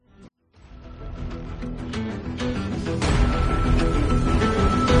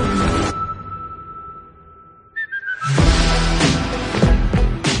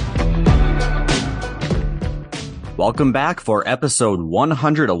Welcome back for episode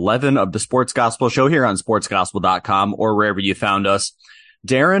 111 of the Sports Gospel Show here on sportsgospel.com or wherever you found us.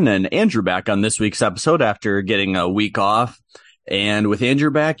 Darren and Andrew back on this week's episode after getting a week off. And with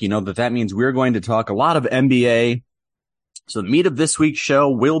Andrew back, you know that means we're going to talk a lot of NBA. So the meat of this week's show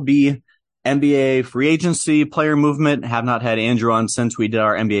will be NBA free agency, player movement. Have not had Andrew on since we did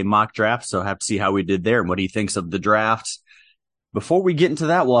our NBA mock draft, so have to see how we did there and what he thinks of the draft. Before we get into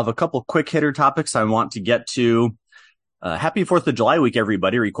that, we'll have a couple quick hitter topics I want to get to. Happy 4th of July week,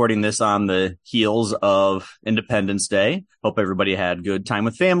 everybody. Recording this on the heels of Independence Day. Hope everybody had good time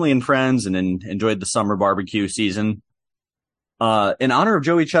with family and friends and enjoyed the summer barbecue season. In honor of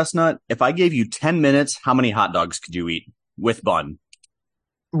Joey Chestnut, if I gave you 10 minutes, how many hot dogs could you eat with bun?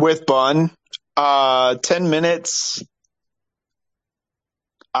 With bun, 10 minutes,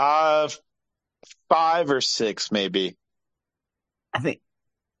 5 or 6 maybe. I think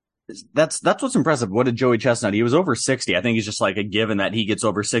that's what's impressive. What did Joey Chestnut? He was over 60. I think he's just like a given that he gets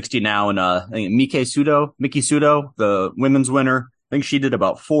over 60 now. And I think Miki Sudo, the women's winner, I think she did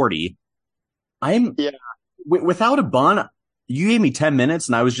about 40. Without a bun, you gave me 10 minutes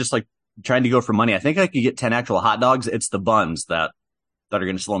and I was just like trying to go for money. I think I could get 10 actual hot dogs. It's the buns that are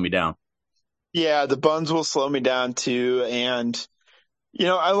going to slow me down. Yeah, the buns will slow me down too. And, you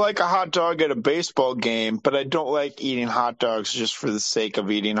know, I like a hot dog at a baseball game, but I don't like eating hot dogs just for the sake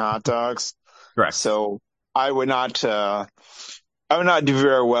of eating hot dogs. Correct. So I would not do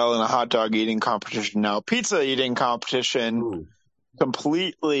very well in a hot dog eating competition. Now, pizza eating competition, Ooh.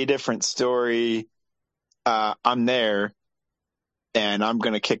 Completely different story. I'm there and I'm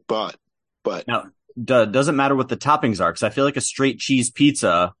going to kick butt, but now, doesn't matter what the toppings are. Cause I feel like a straight cheese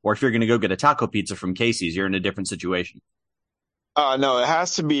pizza, or if you're going to go get a taco pizza from Casey's, you're in a different situation. No, it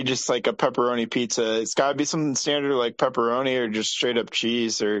has to be just like a pepperoni pizza. It's got to be something standard like pepperoni or just straight up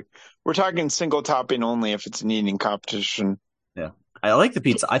cheese, or we're talking single topping only if it's an eating competition. Yeah. I like the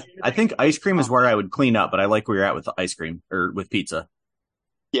pizza. I think ice cream is where I would clean up, but I like where you're at with the ice cream or with pizza.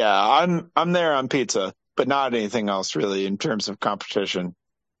 Yeah, I'm there on pizza, but not anything else really in terms of competition.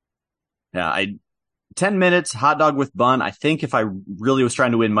 Yeah. 10 minutes, hot dog with bun. I think if I really was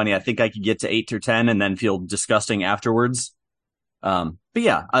trying to win money, I think I could get to 8 or 10 and then feel disgusting afterwards. But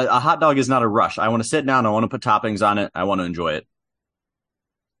yeah, a hot dog is not a rush. I want to sit down. I want to put toppings on it. I want to enjoy it.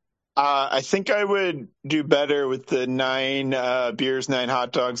 I think I would do better with the 9 beers, 9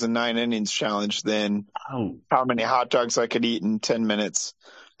 hot dogs, and 9 innings challenge than how many hot dogs I could eat in 10 minutes.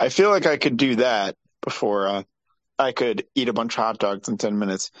 I feel like I could do that before I could eat a bunch of hot dogs in 10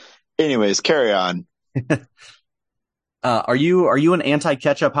 minutes. Anyways, carry on. Are you an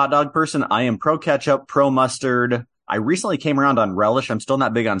anti-ketchup hot dog person? I am pro ketchup, pro mustard. I recently came around on relish. I'm still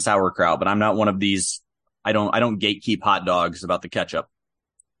not big on sauerkraut, but I'm not one of these. I don't gatekeep hot dogs about the ketchup.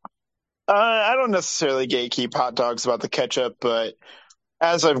 I don't necessarily gatekeep hot dogs about the ketchup, but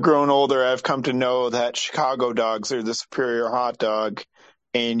as I've grown older, I've come to know that Chicago dogs are the superior hot dog,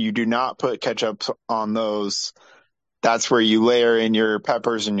 and you do not put ketchup on those. That's where you layer in your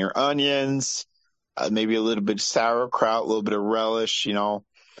peppers and your onions, maybe a little bit of sauerkraut, a little bit of relish, you know,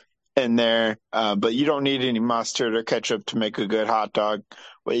 in there. But you don't need any mustard or ketchup to make a good hot dog.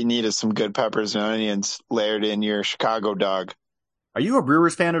 What you need is some good peppers and onions layered in your Chicago dog. Are you a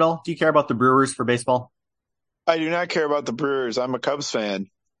Brewers fan at all? Do you care about the Brewers for baseball? I do not care about the Brewers. I'm a Cubs fan.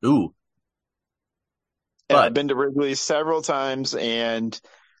 Ooh. And I've been to Wrigley several times, and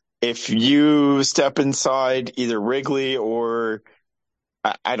if you step inside either Wrigley or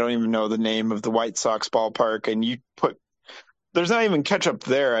I don't even know the name of the White Sox ballpark, and you put there's not even ketchup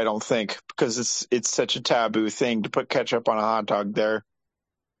there, I don't think, because it's such a taboo thing to put ketchup on a hot dog there.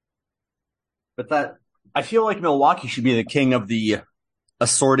 But I feel like Milwaukee should be the king of the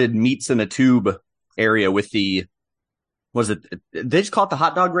assorted meats in a tube area with the, they just call it the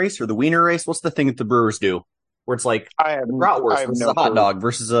hot dog race or the wiener race? What's the thing that the Brewers do? Where it's like bratwurst versus a hot dog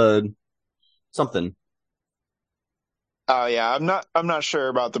versus a something. Oh yeah, I'm not sure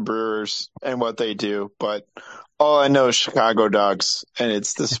about the Brewers and what they do, but all I know is Chicago dogs, and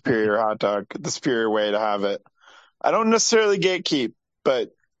it's the superior hot dog, the superior way to have it. I don't necessarily gatekeep,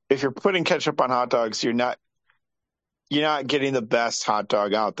 but if you're putting ketchup on hot dogs, you're not getting the best hot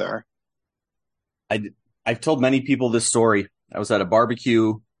dog out there. I've told many people this story. I was at a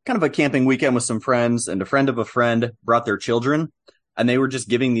barbecue, kind of a camping weekend with some friends, and a friend of a friend brought their children, and they were just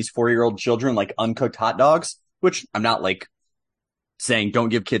giving these 4-year-old children like uncooked hot dogs, which I'm not like saying don't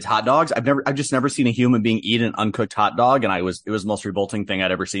give kids hot dogs. I've just never seen a human being eat an uncooked hot dog, and it was the most revolting thing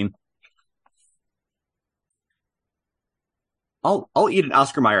I'd ever seen. I'll eat an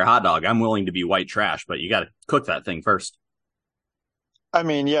Oscar Mayer hot dog. I'm willing to be white trash, but you got to cook that thing first. I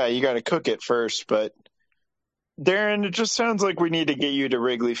mean, yeah, you got to cook it first, but Darren, it just sounds like we need to get you to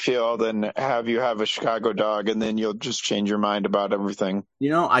Wrigley Field and have you have a Chicago dog, and then you'll just change your mind about everything.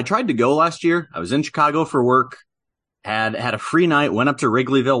 I tried to go last year. I was in Chicago for work, had a free night, went up to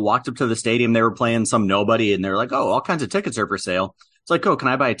Wrigleyville, walked up to the stadium. They were playing some nobody, and they're like, "Oh, all kinds of tickets are for sale." It's like, "Oh, can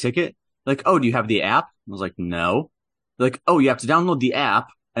I buy a ticket?" Like, "Oh, do you have the app?" I was like, "No." They're like, "Oh, you have to download the app,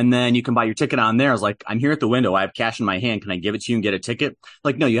 and then you can buy your ticket on there." I was like, "I'm here at the window. I have cash in my hand. Can I give it to you and get a ticket?"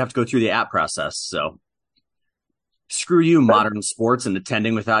 Like, "No, you have to go through the app process." So screw you, modern sports and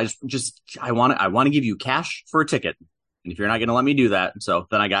attending without I want to give you cash for a ticket. And if you're not going to let me do that, so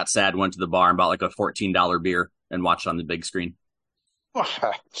then I got sad, went to the bar and bought like a $14 beer and watched on the big screen.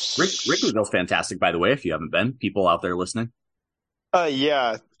 Wrigleyville's fantastic, by the way, if you haven't been. People out there listening.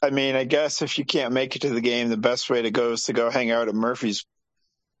 Yeah. I mean, I guess if you can't make it to the game, the best way to go is to go hang out at Murphy's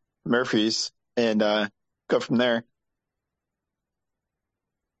and go from there.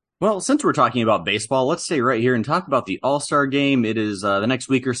 Well, since we're talking about baseball, let's stay right here and talk about the All-Star Game. It is the next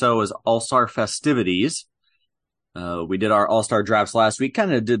week or so is All-Star festivities. We did our All-Star drafts last week,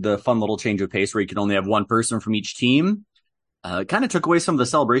 kind of did the fun little change of pace where you can only have one person from each team. Kind of took away some of the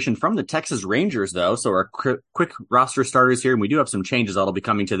celebration from the Texas Rangers, though. So our quick roster starters here, and we do have some changes that'll be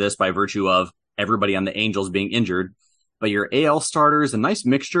coming to this by virtue of everybody on the Angels being injured. But your AL starters, a nice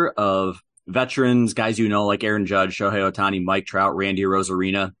mixture of veterans, guys like Aaron Judge, Shohei Ohtani, Mike Trout, Randy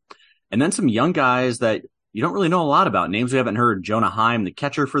Rosarina, and then some young guys that you don't really know a lot about. Names we haven't heard: Jonah Heim, the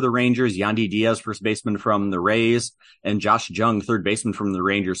catcher for the Rangers, Yandy Diaz, first baseman from the Rays, and Josh Jung, third baseman from the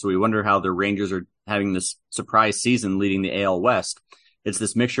Rangers. So we wonder how the Rangers are having this surprise season leading the AL West. It's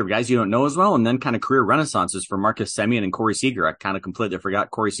this mixture of guys you don't know as well, and then kind of career renaissances for Marcus Semien and Corey Seager. I kind of completely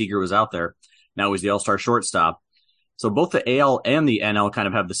forgot Corey Seager was out there. Now he's the All-Star shortstop. So both the AL and the NL kind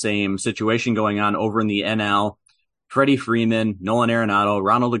of have the same situation going on over in the NL. Freddie Freeman, Nolan Arenado,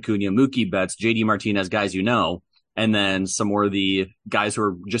 Ronald Acuna, Mookie Betts, JD Martinez, guys you know, and then some more of the guys who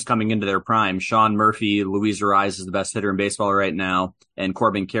are just coming into their prime. Sean Murphy, Luis Ariz is the best hitter in baseball right now, and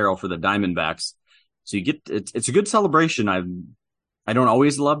Corbin Carroll for the Diamondbacks. So you get it's a good celebration. I don't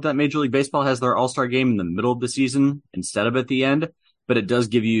always love that Major League Baseball has their All-Star game in the middle of the season instead of at the end, but it does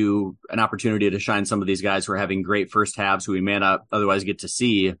give you an opportunity to shine some of these guys who are having great first halves who we may not otherwise get to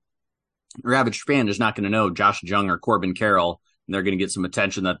see. Your average fan is not going to know Josh Jung or Corbin Carroll, and they're going to get some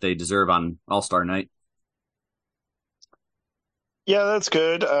attention that they deserve on All-Star night. Yeah, that's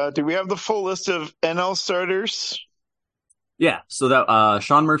good. Do we have the full list of NL starters? Yeah, so that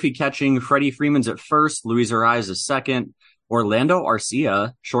Sean Murphy catching, Freddie Freeman's at first, Luis Ariz is second, Orlando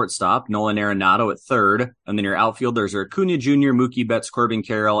Arcia, shortstop, Nolan Arenado at third, and then your outfielders are Acuna Jr., Mookie Betts, Corbin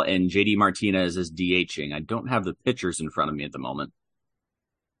Carroll, and JD Martinez is DHing. I don't have the pitchers in front of me at the moment.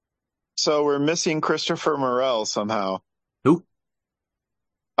 So we're missing Christopher Morel somehow. Who?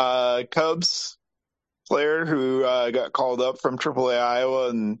 Cubs player who got called up from AAA Iowa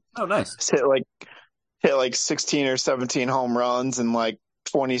and nice. hit like 16 or 17 home runs in like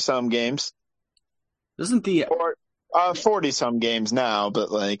 20 some games. Doesn't the 40 some games now,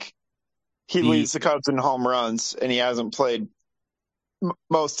 but like he leads the Cubs in home runs and he hasn't played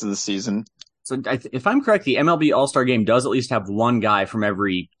most of the season. So if I'm correct, the MLB All-Star Game does at least have one guy from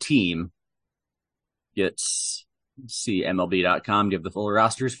every team. Let's see, MLB.com. Do you have the full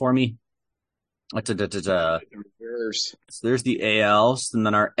rosters for me? So there's the AL. And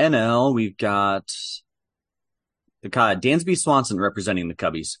then our NL, we've got the Dansby Swanson representing the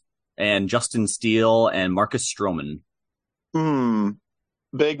Cubbies, and Justin Steele and Marcus Stroman.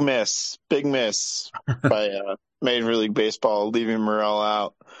 Big miss by Major League Baseball leaving Morel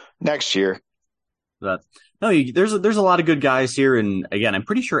out next year. There's a lot of good guys here, and again, I'm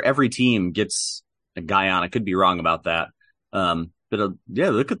pretty sure every team gets a guy on. I could be wrong about that. But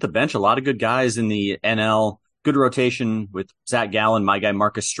look at the bench. A lot of good guys in the NL. Good rotation with Zach Gallen, my guy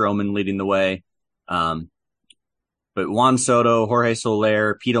Marcus Stroman leading the way. But Juan Soto, Jorge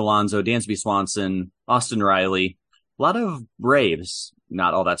Soler, Pete Alonso, Dansby Swanson, Austin Riley, a lot of Braves.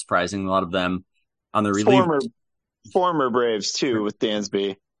 Not all that surprising. A lot of them on the relief. Former Braves too with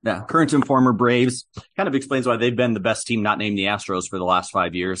Dansby. Yeah, current and former Braves. Kind of explains why they've been the best team not named the Astros for the last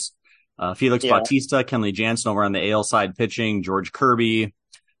 5 years. Felix Bautista, Kenley Jansen over on the AL side pitching, George Kirby,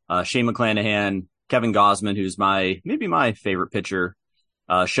 Shane McClanahan, Kevin Gausman, who's maybe my favorite pitcher,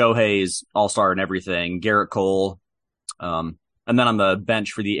 Shohei's all-star and everything, Garrett Cole, and then on the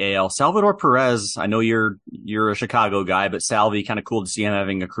bench for the AL, Salvador Perez. I know you're a Chicago guy, but Salvi, kind of cool to see him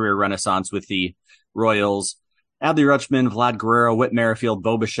having a career renaissance with the Royals. Adley Rutschman, Vlad Guerrero, Whit Merrifield,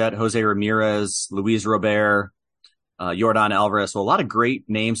 Bo Bichette, Jose Ramirez, Luis Robert, Yordan Alvarez. So a lot of great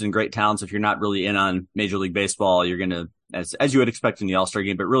names and great talents. If you're not really in on Major League Baseball, you're going to as you would expect in the All-Star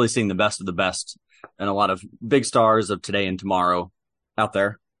game, but really seeing the best of the best and a lot of big stars of today and tomorrow out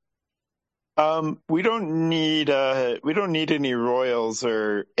there. We don't need any Royals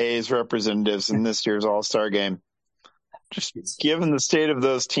or A's representatives in this year's All-Star game. Just given the state of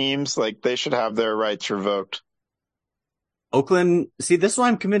those teams, like they should have their rights revoked. Oakland, see, this is why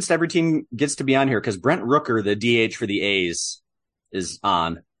I'm convinced every team gets to be on here because Brent Rooker, the DH for the A's, is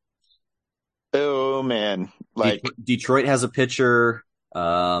on. Oh man, like Detroit has a pitcher.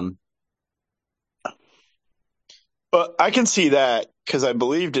 but I can see that because I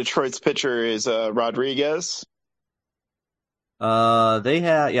believe Detroit's pitcher is Rodriguez. They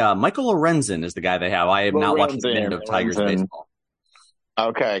have Michael Lorenzen is the guy they have. I have not watched the end of Tigers baseball.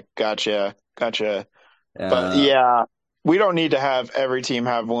 Okay, gotcha. But yeah, we don't need to have every team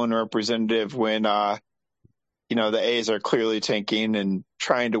have one representative when the A's are clearly tanking and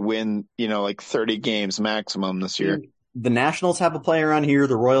trying to win, like 30 games maximum this year. The Nationals have a player on here.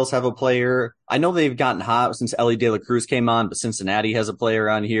 The Royals have a player. I know they've gotten hot since Ellie De La Cruz came on, but Cincinnati has a player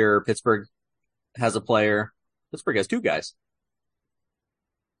on here. Pittsburgh has a player. Pittsburgh has two guys.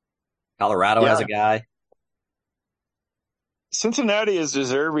 Colorado has a guy. Cincinnati is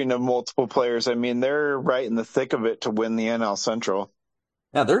deserving of multiple players. I mean, they're right in the thick of it to win the NL Central.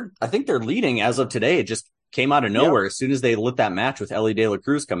 Yeah, I think they're leading as of today. It just came out of nowhere as soon as they lit that match with Ellie De La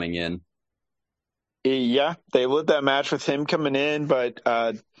Cruz coming in. Yeah, they lit that match with him coming in, but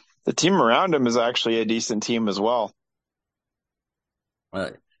the team around him is actually a decent team as well.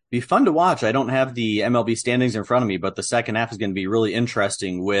 Be fun to watch. I don't have the MLB standings in front of me, but the second half is going to be really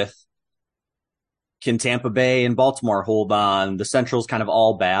interesting with can Tampa Bay and Baltimore hold on? The Central's kind of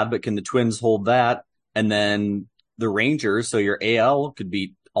all bad, but can the Twins hold that? And then the Rangers, so your AL could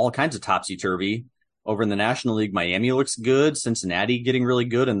be all kinds of topsy-turvy. Over in the National League, Miami looks good. Cincinnati getting really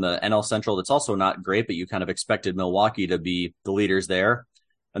good. In the NL Central, that's also not great, but you kind of expected Milwaukee to be the leaders there.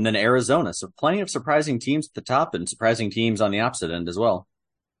 And then Arizona. So plenty of surprising teams at the top and surprising teams on the opposite end as well.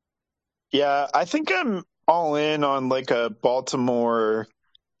 Yeah, I think I'm all in on like a Baltimore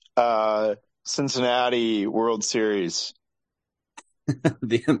Cincinnati World Series.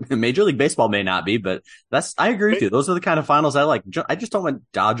 The Major League Baseball may not be, but I agree with you. Those are the kind of finals I like. I just don't want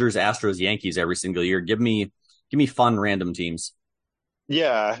Dodgers, Astros, Yankees every single year. Give me fun random teams.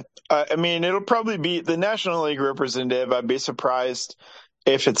 Yeah, I mean it'll probably be the National League representative. I'd be surprised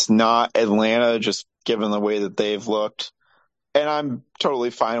if it's not Atlanta, just given the way that they've looked. And I'm totally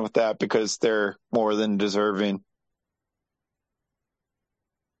fine with that because they're more than deserving.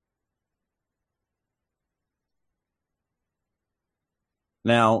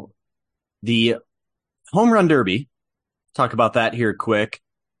 Now, the home run derby, talk about that here quick.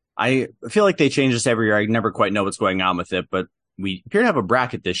 I feel like they change this every year. I never quite know what's going on with it, but we appear to have a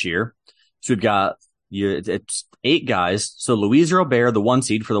bracket this year. So we've got it's 8 guys. So Luis Robert, the 1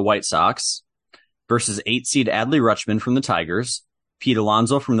 seed for the White Sox, versus 8 seed Adley Rutschman from the Tigers, Pete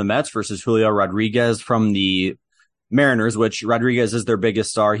Alonso from the Mets versus Julio Rodriguez from the Mariners, which Rodriguez is their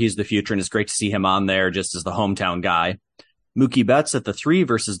biggest star. He's the future, and it's great to see him on there just as the hometown guy. Mookie Betts at the 3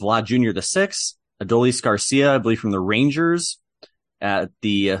 versus Vlad Jr. the 6. Adolis Garcia, I believe, from the Rangers at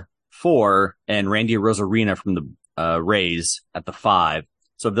the 4, and Randy Rosarina from the Rays at the 5.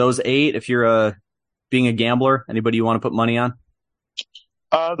 So of those 8, if you're being a gambler, anybody you want to put money on?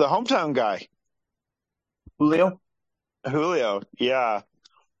 The hometown guy. Julio, yeah.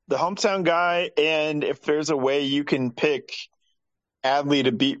 The hometown guy, and if there's a way you can pick Adley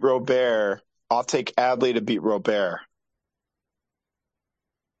to beat Robert, I'll take Adley to beat Robert.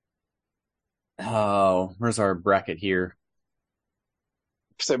 Oh, where's our bracket here?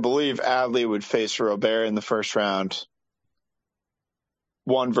 Because I believe Adley would face Robert in the first round.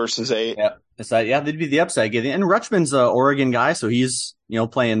 1 versus 8. Yeah, they'd be the upside. And Rutschman's an Oregon guy, so he's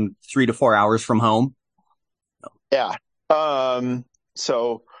playing 3 to 4 hours from home. Yeah.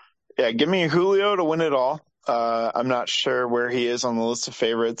 So yeah, give me Julio to win it all. I'm not sure where he is on the list of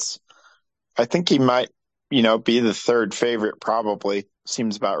favorites. I think he might, be the 3rd favorite. Probably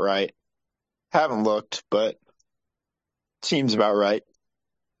seems about right. Haven't looked, but seems about right.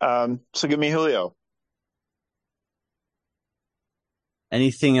 So give me Julio.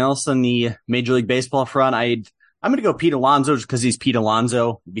 Anything else on the Major League Baseball front? I'm going to go Pete Alonso just because he's Pete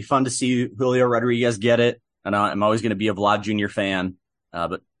Alonso. It'd be fun to see Julio Rodriguez get it. And I'm always going to be a Vlad Jr. fan.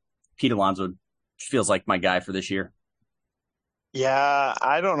 But Pete Alonso feels like my guy for this year. Yeah,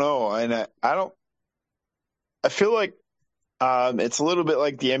 I don't know. And I feel like it's a little bit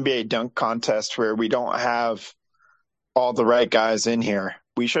like the NBA dunk contest where we don't have all the right guys in here.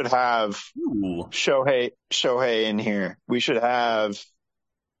 We should have Shohei in here. We should have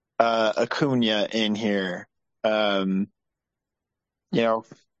Acuna in here. You know,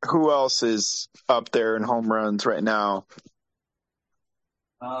 who else is up there in home runs right now?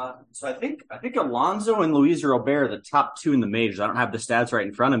 So I think Alonso and Luis Robert are the top two in the majors. I don't have the stats right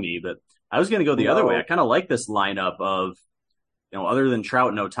in front of me, but I was going to go the other way. I No. kind of like this lineup of, other than Trout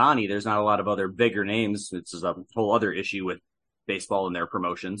and Otani, there's not a lot of other bigger names. It's a whole other issue with baseball and their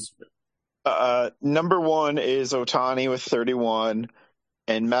promotions. Number one is Otani with 31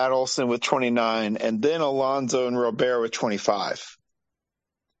 and Matt Olson with 29, and then Alonso and Robert with 25.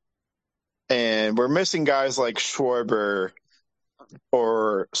 And we're missing guys like Schwarber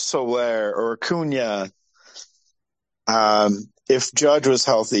or Soler or Acuna. If Judge was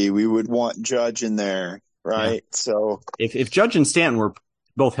healthy, we would want Judge in there, Yeah. right? So If Judge and Stanton were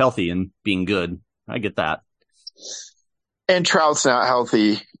both healthy and being good, I get that. and Trout's not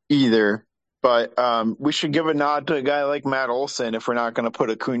healthy either. But we should give a nod to a guy like Matt Olson if we're not going to put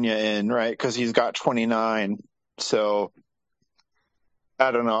Acuna in, right? Because he's got 29. So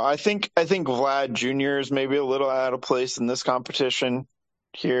I don't know. I think Vlad Jr. is maybe a little out of place in this competition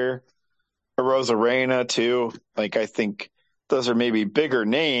here. Rosarena too. Like I think those are maybe bigger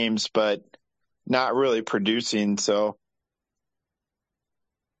names, but not really producing. So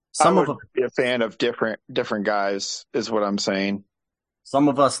I Some of would be a fan of different guys, is what I'm saying. some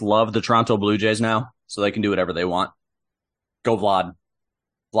of us love the Toronto Blue Jays now, so they can do whatever they want. Go Vlad.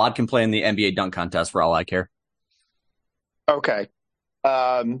 Vlad can play in the NBA dunk contest for all I care. Okay.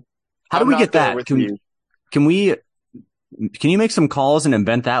 How do I'm we not get there that? with you. Can we can you make some calls and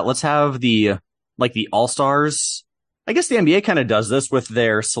invent that? Let's have the All-Stars. I guess the NBA kind of does this with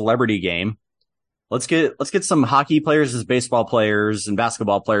their celebrity game. Let's get some hockey players as baseball players and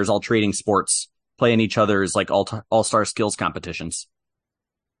basketball players all trading sports, playing each other's like all-star skills competitions.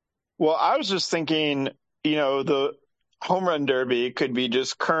 Well, I was just thinking, the home run derby could be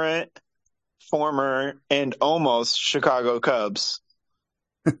just current, former, and almost Chicago Cubs.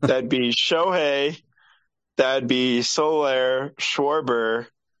 That'd be Shohei, that'd be Soler, Schwarber,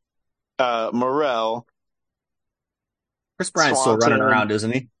 Morel, Chris Bryant's still running Swanson, around,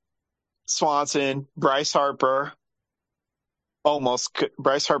 isn't he? Bryce Harper.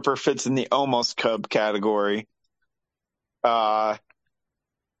 Bryce Harper fits in the almost Cub category. Uh,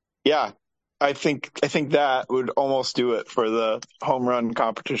 yeah, I think that would almost do it for the home run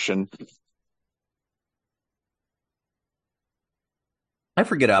competition. I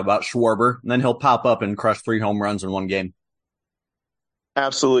forget about Schwarber, and then he'll pop up and crush 3 home runs in one game.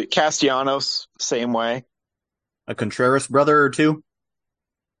 Absolutely. Castellanos, same way. A Contreras brother or two.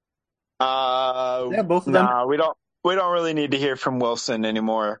 Yeah, both of them. Nah, we don't really need to hear from Wilson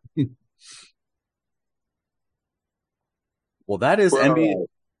anymore. Well, that is We're all NBA. right.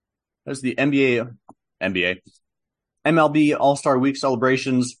 That's the NBA, MLB All-Star Week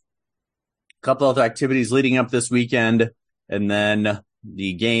celebrations. A couple other activities leading up this weekend, and then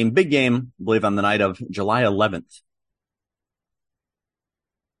the big game, I believe on the night of July 11th.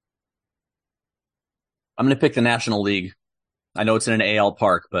 I'm going to pick the National League. I know it's in an AL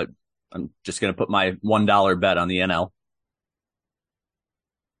park, but I'm just going to put my $1 bet on the NL.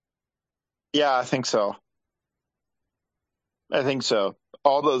 Yeah, I think so.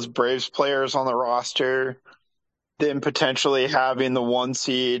 All those Braves players on the roster, them potentially having the 1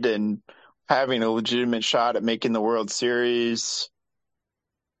 seed and having a legitimate shot at making the World Series.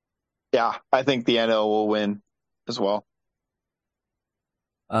 Yeah, I think the NL will win as well.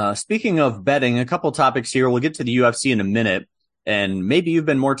 Speaking of betting, a couple topics here. We'll get to the UFC in a minute, and maybe you've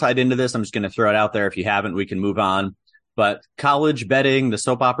been more tied into this. I'm just going to throw it out there. If you haven't, we can move on. But college betting, the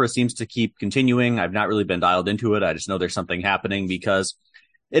soap opera seems to keep continuing. I've not really been dialed into it. I just know there's something happening because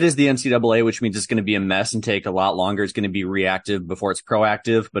it is the NCAA, which means it's going to be a mess and take a lot longer. It's going to be reactive before it's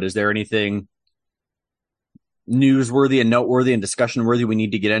proactive. But is there anything newsworthy and noteworthy and discussion worthy we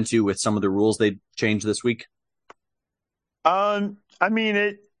need to get into with some of the rules they changed this week? I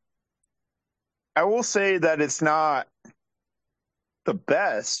mean, I will say that it's not the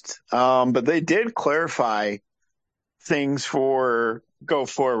best, but they did clarify things for go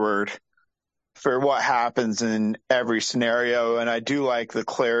forward for what happens in every scenario. And I do like the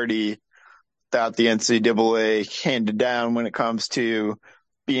clarity that the NCAA handed down when it comes to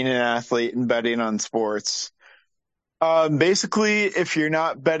being an athlete and betting on sports. Basically, if you're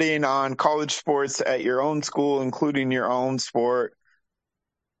not betting on college sports at your own school, including your own sport,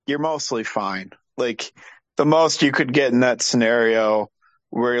 you're mostly fine. Like the most you could get in that scenario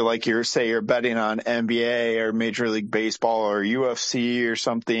where like you're betting on NBA or Major League Baseball or UFC or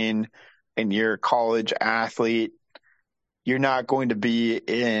something and you're a college athlete, you're not going to be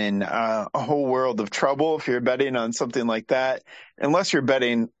in a whole world of trouble if you're betting on something like that, unless you're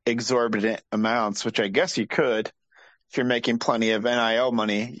betting exorbitant amounts, which I guess you could. if you're making plenty of NIL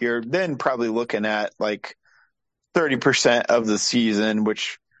money, you're then probably looking at like 30% of the season,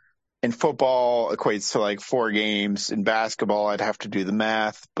 which in football equates to like 4 games. In basketball, I'd have to do the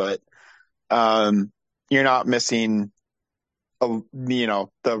math, but you're not missing, the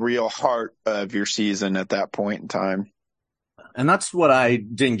real heart of your season at that point in time. And that's what I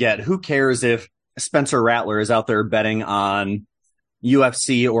didn't get. Who cares if Spencer Rattler is out there betting on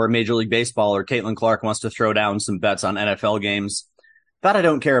UFC or Major League Baseball, or Caitlin Clark wants to throw down some bets on NFL games? That I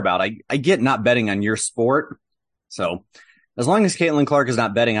don't care about. I get not betting on your sport. So as long as Caitlin Clark is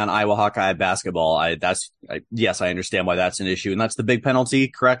not betting on Iowa Hawkeye basketball, yes, I understand why that's an issue. And that's the big penalty,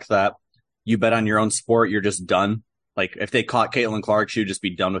 correct? That you bet on your own sport, you're just done. Like if they caught Caitlin Clark, she would just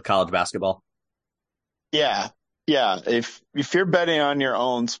be done with college basketball. Yeah. Yeah. If you're betting on your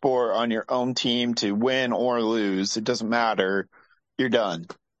own sport, on your own team to win or lose, it doesn't matter. You're done.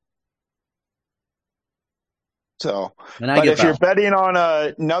 So, but if you're betting on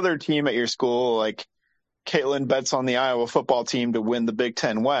another team at your school, like Caitlin bets on the Iowa football team to win the Big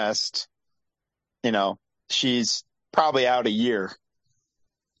Ten West, she's probably out a year.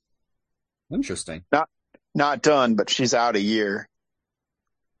 Interesting. Not done, but she's out a year.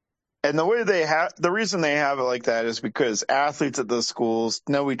 And the reason they have it like that is because athletes at those schools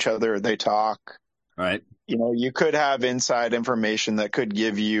know each other. They talk. Right. You could have inside information that could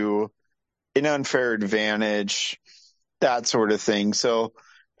give you an unfair advantage, that sort of thing. So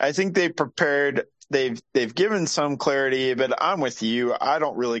I think they've given some clarity, but I'm with you. I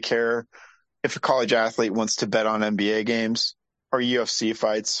don't really care if a college athlete wants to bet on NBA games or UFC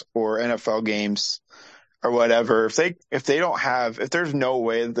fights or NFL games or whatever. If there's no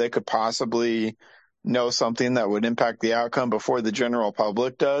way that they could possibly know something that would impact the outcome before the general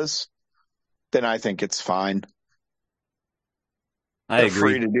public does, then I think it's fine. They're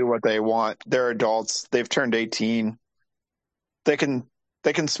free to do what they want. They're adults. They've turned 18. They can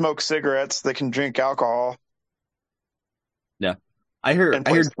smoke cigarettes. They can drink alcohol. Yeah. I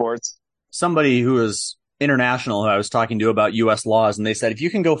heard sports. Somebody who is international who I was talking to about U.S. laws, and they said, if you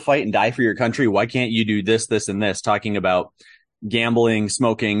can go fight and die for your country, why can't you do this, this, and this? Talking about gambling,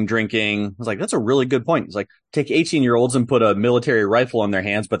 smoking, drinking. I was like, that's a really good point. It's like, take 18-year-olds and put a military rifle in their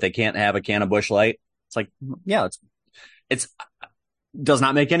hands, but they can't have a can of Busch Light. It's like, yeah, it's does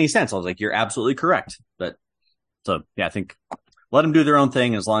not make any sense. I was like, you're absolutely correct. But so, yeah, I think let them do their own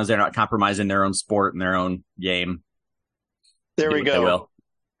thing as long as they're not compromising their own sport and their own game. There we go.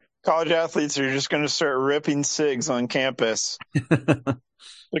 College athletes are just going to start ripping cigs on campus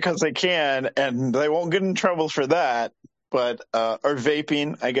because they can, and they won't get in trouble for that. But or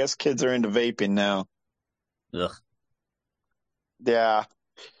vaping. I guess kids are into vaping now. Ugh. Yeah,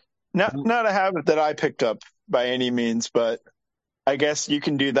 not a habit that I picked up by any means, but I guess you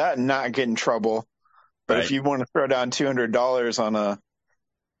can do that and not get in trouble. But if you want to throw down $200 on a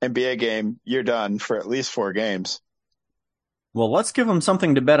NBA game, you're done for at least 4 games. Well, let's give them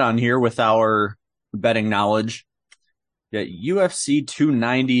something to bet on here with our betting knowledge. Yeah, UFC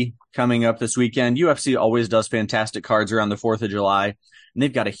 290 coming up this weekend. UFC always does fantastic cards around the 4th of July, and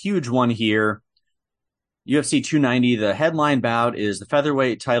they've got a huge one here. UFC 290, the headline bout is the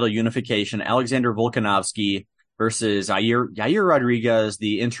featherweight title unification, Alexander Volkanovski versus Yair Rodriguez,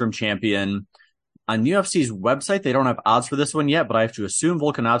 the interim champion. On UFC's website, they don't have odds for this one yet, but I have to assume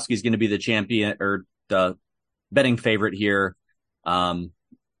Volkanovski is going to be the champion or the betting favorite here.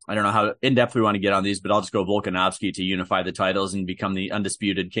 I don't know how in-depth we want to get on these, but I'll just go Volkanovski to unify the titles and become the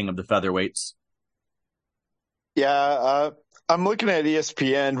undisputed king of the featherweights. Yeah, I'm looking at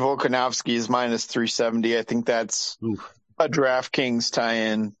ESPN. Volkanovski is minus 370. I think that's a DraftKings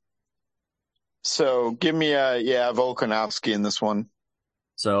tie-in. So give me Volkanovski in this one.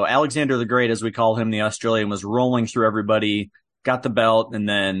 So Alexander the Great, as we call him, the Australian, was rolling through everybody, got the belt, and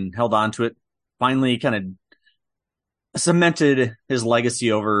then held on to it. Finally kind of cemented his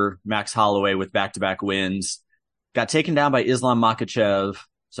legacy over Max Holloway with back-to-back wins. Got taken down by Islam Makhachev,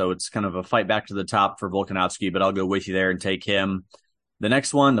 so it's kind of a fight back to the top for Volkanovski, but I'll go with you there and take him. The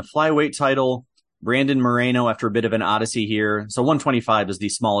next one, the flyweight title, Brandon Moreno, after a bit of an odyssey here. So 125 is the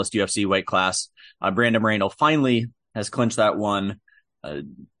smallest UFC weight class. Brandon Moreno finally has clinched that one.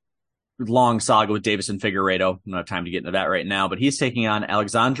 Long saga with Davison Figueiredo. I don't have time to get into that right now, but he's taking on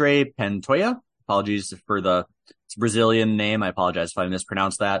Alexandre Pantoja. Apologies for the Brazilian name. I apologize if I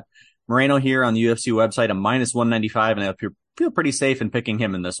mispronounced that. Moreno here on the UFC website, a minus 195, and I feel pretty safe in picking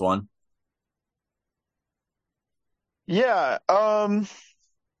him in this one. Yeah. I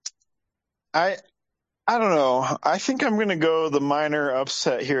don't know. I think I'm going to go the minor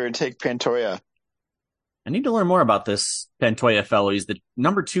upset here and take Pantoja. I need to learn more about this Pantoja fellow. He's the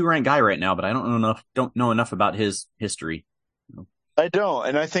number 2 ranked guy right now, but I don't know enough about his history. I don't,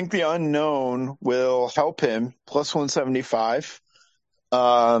 and I think the unknown will help him. Plus 175.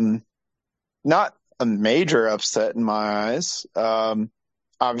 Not a major upset in my eyes.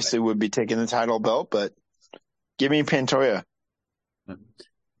 Obviously would be taking the title belt, but give me Pantoja.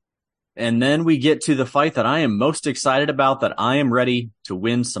 And then we get to the fight that I am most excited about, that I am ready to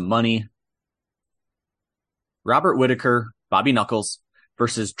win some money. Robert Whitaker, Bobby Knuckles,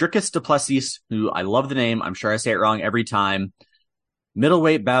 versus Dricus du Plessis, who I love the name. I'm sure I say it wrong every time.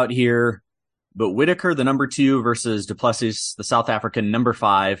 Middleweight bout here, but Whitaker, the number 2, versus du Plessis, the South African number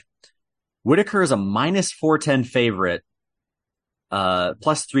 5. Whitaker is a minus 410 favorite,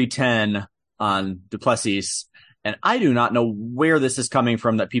 plus 310 on du Plessis. And I do not know where this is coming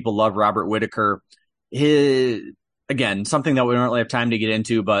from that people love Robert Whitaker. Again, something that we don't really have time to get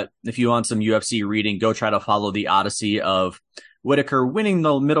into, but if you want some UFC reading, go try to follow the odyssey of Whitaker winning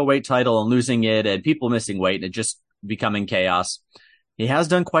the middleweight title and losing it, and people missing weight, and it just becoming chaos. He has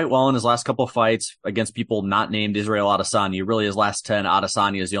done quite well in his last couple of fights against people not named Israel Adesanya. Really, his last 10,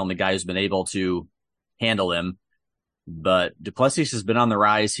 Adesanya is the only guy who's been able to handle him. But du Plessis has been on the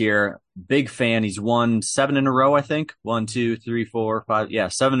rise here. Big fan. He's won 7 in a row, I think. 1, 2, 3, 4, 5. Yeah,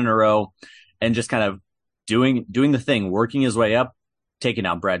 7 in a row. And just kind of doing the thing, working his way up, taking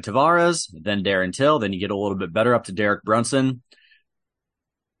out Brad Tavares, then Darren Till. Then you get a little bit better up to Derek Brunson.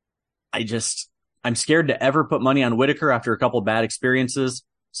 I'm scared to ever put money on Whitaker after a couple bad experiences.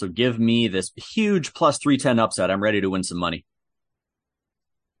 So give me this huge plus 310 upset. I'm ready to win some money.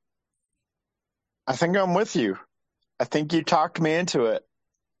 I think I'm with you. I think you talked me into it.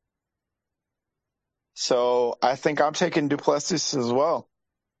 So I think I'm taking du Plessis as well.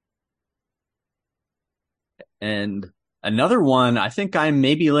 And another one, I think I'm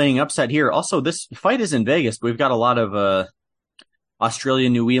maybe laying upset here. Also, this fight is in Vegas. We've got a lot of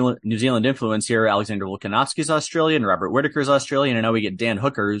Australian, New Zealand influence here. Alexander Volkanovski's Australian, Robert Whitaker's Australian, and now we get Dan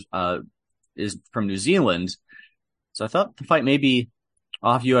Hooker is from New Zealand. So I thought the fight may be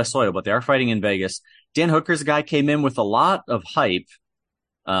off U.S. soil, but they are fighting in Vegas. Dan Hooker's a guy came in with a lot of hype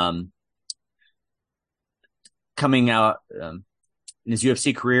coming out in his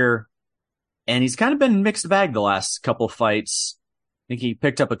UFC career, and he's kind of been mixed bag the last couple fights. I think he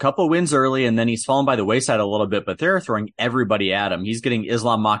picked up a couple wins early, and then he's fallen by the wayside a little bit, but they're throwing everybody at him. He's getting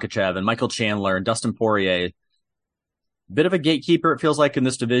Islam Makhachev and Michael Chandler and Dustin Poirier. Bit of a gatekeeper, it feels like, in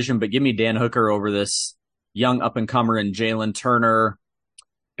this division, but give me Dan Hooker over this young up-and-comer and Jalen Turner,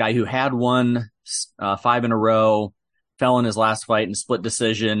 guy who had won 5 in a row, fell in his last fight in split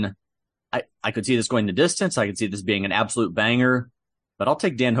decision. I could see this going the distance. I could see this being an absolute banger, but I'll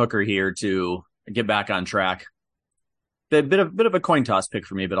take Dan Hooker here to get back on track. Bit of a coin toss pick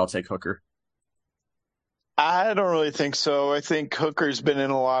for me, but I'll take Hooker. I don't really think so. I think Hooker's been in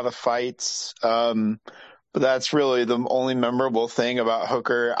a lot of fights, but that's really the only memorable thing about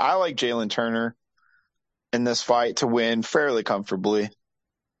Hooker. I like Jalen Turner in this fight to win fairly comfortably.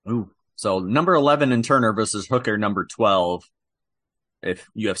 Ooh. So number 11 in Turner versus Hooker, number 12. If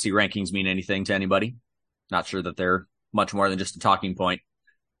UFC rankings mean anything to anybody. Not sure that they're much more than just a talking point.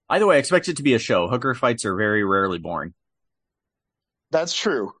 Either way, I expect it to be a show. Hooker fights are very rarely boring. That's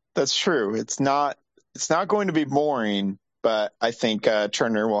true. It's not going to be boring, but I think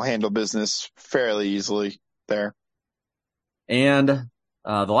Turner will handle business fairly easily there. And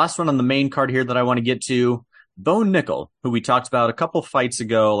the last one on the main card here that I want to get to, Bo Nickel, who we talked about a couple fights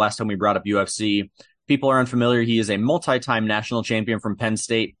ago, last time we brought up UFC. People are unfamiliar. He is a multi-time national champion from Penn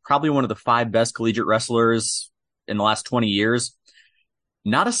State, probably one of the 5 best collegiate wrestlers in the last 20 years.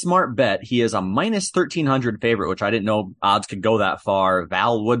 Not a smart bet. He is a minus 1,300 favorite, which I didn't know odds could go that far.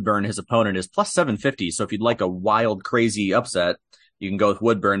 Val Woodburn, his opponent, is plus 750. So if you'd like a wild, crazy upset, you can go with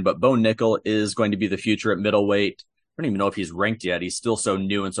Woodburn. But Bo Nickel is going to be the future at middleweight. I don't even know if he's ranked yet. He's still so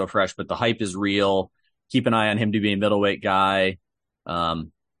new and so fresh, but the hype is real. Keep an eye on him to be a middleweight guy.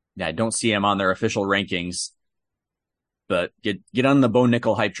 I don't see him on their official rankings, but get on the Bo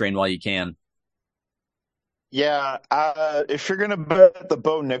Nickel hype train while you can. Yeah, if you're going to bet the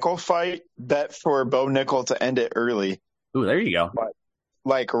Bo Nickel fight, bet for Bo Nickel to end it early. Ooh, there you go.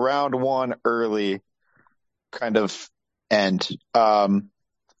 Like round 1 early kind of end.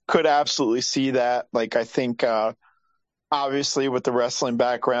 Could absolutely see that. Like, I think, obviously with the wrestling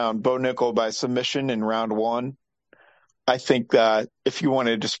background, Bo Nickel by submission in round 1. I think that if you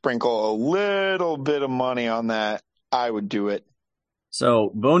wanted to sprinkle a little bit of money on that, I would do it.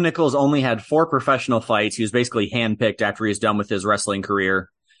 So Bo Nickel's only had 4 professional fights. He was basically handpicked after he was done with his wrestling career.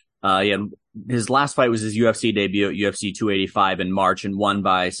 His last fight was his UFC debut at UFC 285 in March and won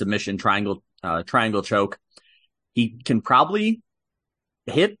by submission triangle triangle choke. He can probably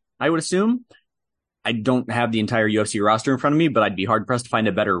hit, I would assume. I don't have the entire UFC roster in front of me, but I'd be hard pressed to find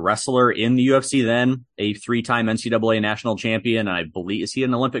a better wrestler in the UFC than a 3-time NCAA national champion. And I believe, is he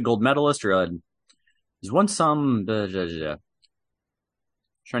an Olympic gold medalist or he's won some, trying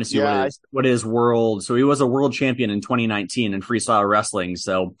to see what is world. So he was a world champion in 2019 in freestyle wrestling.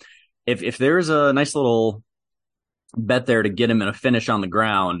 So if there's a nice little bet there to get him in a finish on the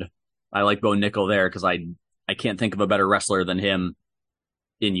ground, I like Bo Nickel there because I can't think of a better wrestler than him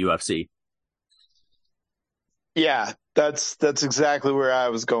in UFC. Yeah, that's exactly where I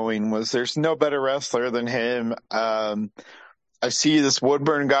was going. There's no better wrestler than him. I see this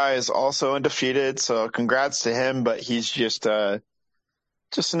Woodburn guy is also undefeated, so congrats to him. But he's just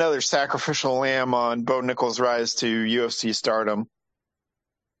another sacrificial lamb on Bo Nickel's rise to UFC stardom.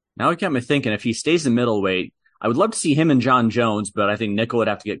 Now it got me thinking, if he stays in middleweight, I would love to see him and John Jones, but I think Nickel would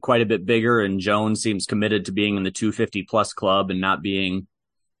have to get quite a bit bigger, and Jones seems committed to being in the 250 plus club and not being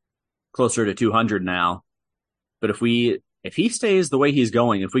closer to 200 now. But if he stays the way he's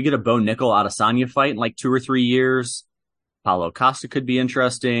going, if we get a Bo Nickel Adesanya fight in like 2 or 3 years, Paulo Costa could be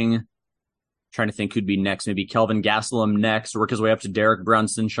interesting. Trying to think who'd be next. Maybe Kelvin Gastelum next, work his way up to Derek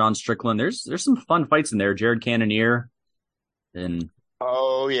Brunson, Sean Strickland. There's some fun fights in there. Jared Cannonier. And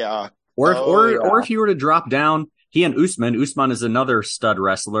oh yeah. Or if he were to drop down, he and Usman. Usman is another stud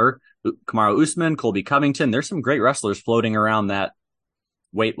wrestler. Kamaru Usman, Colby Covington. There's some great wrestlers floating around that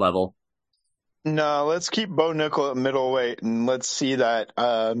weight level. No, let's keep Bo Nickel at middleweight and let's see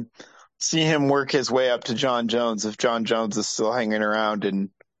him work his way up to John Jones if John Jones is still hanging around in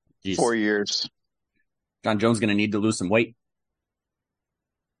 4 years. John Jones going to need to lose some weight.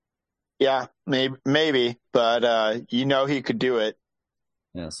 Yeah, maybe, but he could do it.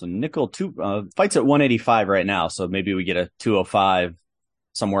 Yeah, so Nickel fights at 185 right now, so maybe we get a 205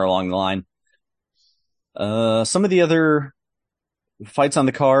 somewhere along the line. Some of the other fights on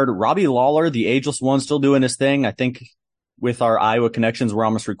the card, Robbie Lawler, the ageless one, still doing his thing. I think with our Iowa connections, we're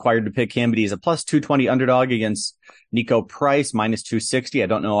almost required to pick him, but he's a plus 220 underdog against Nico Price, minus 260. I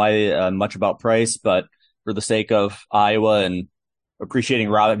don't know much about Price, but for the sake of Iowa and appreciating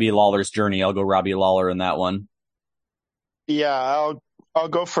Robbie Lawler's journey, I'll go Robbie Lawler in that one. Yeah, I'll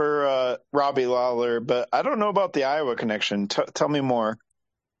go for Robbie Lawler, but I don't know about the Iowa connection. Tell me more.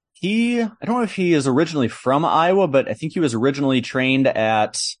 I don't know if he is originally from Iowa, but I think he was originally trained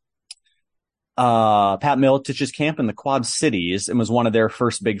at Pat Militich's camp in the Quad Cities and was one of their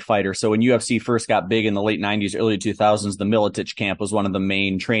first big fighters. So when UFC first got big in the late 90s, early 2000s, the Militich camp was one of the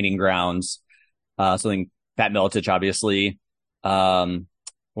main training grounds. So I think Pat Militich, obviously. I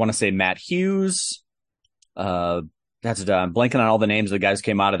want to say Matt Hughes. I'm blanking on all the names of the guys who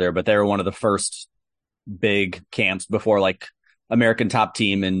came out of there, but they were one of the first big camps before like American Top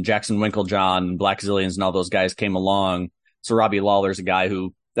Team and Jackson Winklejohn, Black Zillions, and all those guys came along. So Robbie Lawler's a guy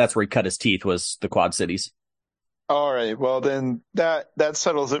who that's where he cut his teeth, was the Quad Cities. All right. Well, then that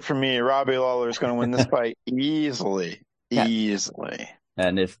settles it for me. Robbie Lawler's going to win this fight easily. Yeah. Easily.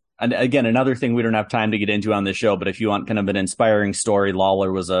 And again, another thing we don't have time to get into on this show, but if you want kind of an inspiring story,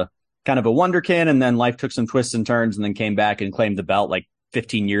 Lawler was a kind of a wonderkin, and then life took some twists and turns, and then came back and claimed the belt like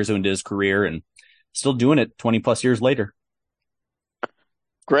 15 years into his career, and still doing it 20 plus years later.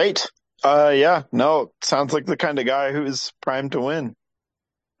 Great. Yeah. No, sounds like the kind of guy who's primed to win.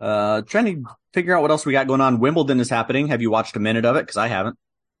 Trying to figure out what else we got going on. Wimbledon is happening. Have you watched a minute of it? Because I haven't.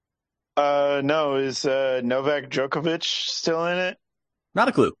 No. Is Novak Djokovic still in it? Not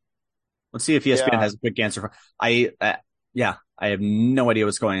a clue. Let's see if ESPN has a quick answer. I have no idea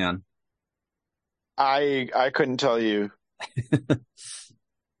what's going on. I couldn't tell you.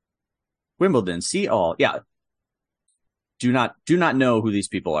 Wimbledon, see all. Yeah. Do not know who these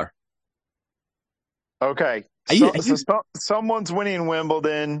people are. Okay. Someone's winning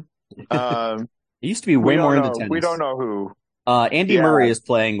Wimbledon. It used to be way more into tennis. We don't know who. Andy Murray is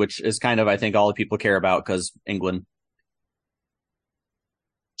playing, which is kind of, I think, all the people care about because England.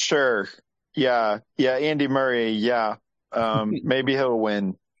 Sure. Yeah. Yeah. Andy Murray. Yeah. Maybe he'll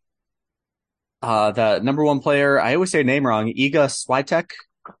win. The number one player, I always say her name wrong, Iga Swiatek.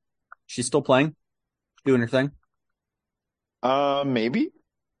 She's still playing, doing her thing. Maybe.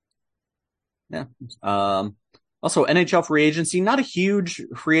 Yeah. Also, NHL free agency, not a huge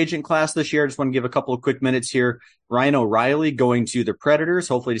free agent class this year. I just want to give a couple of quick minutes here. Ryan O'Reilly going to the Predators,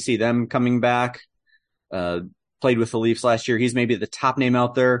 hopefully to see them coming back. Played with the Leafs last year. He's maybe the top name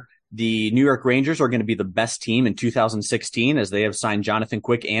out there. The New York Rangers are going to be the best team in 2016 as they have signed Jonathan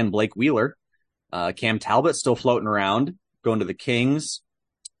Quick and Blake Wheeler. Cam Talbot still floating around, going to the Kings.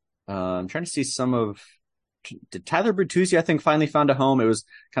 I'm trying to see some of did Tyler Bertuzzi, I think, finally found a home. It was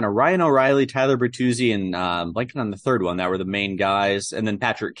kind of Ryan O'Reilly, Tyler Bertuzzi, and blanking on the third one that were the main guys, and then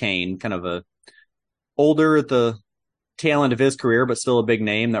Patrick Kane, kind of a older at the tail end of his career, but still a big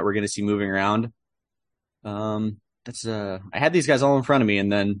name that we're going to see moving around. I had these guys all in front of me,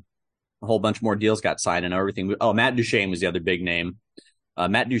 and then a whole bunch more deals got signed and everything. Oh, Matt Duchene was the other big name.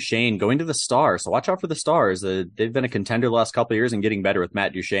 Matt Duchene going to the Stars. So watch out for the Stars. They've been a contender the last couple of years and getting better with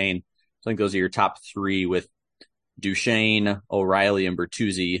Matt Duchene. I think those are your top three with Duchene, O'Reilly, and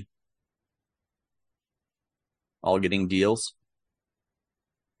Bertuzzi all getting deals.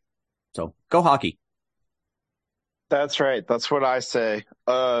 So go hockey. That's right. That's what I say.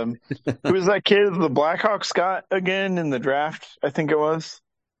 Who was that kid the Blackhawks got again in the draft? I think it was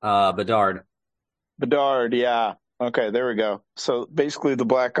Bedard. Bedard. Yeah. Okay, there we go. So basically, the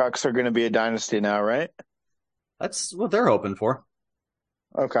Blackhawks are going to be a dynasty now, right? That's what they're hoping for.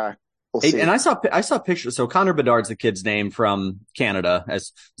 Okay, we'll see. And I saw pictures. So Connor Bedard's the kid's name from Canada,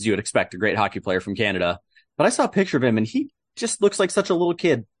 as you would expect, a great hockey player from Canada. But I saw a picture of him, and he just looks like such a little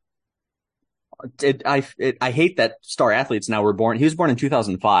kid. I hate that star athletes now were born. He was born in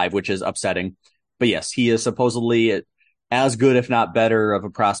 2005, which is upsetting. But yes, he is supposedly as good, if not better, of a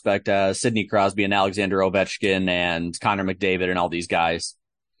prospect as Sidney Crosby and Alexander Ovechkin and Connor McDavid and all these guys.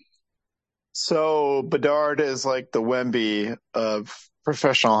 So Bedard is like the Wemby of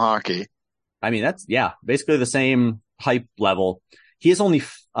professional hockey. I mean, that's, yeah, basically the same hype level. He is only,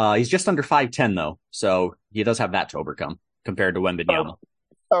 he's just under 5'10", though. So he does have that to overcome compared to Wembanyama.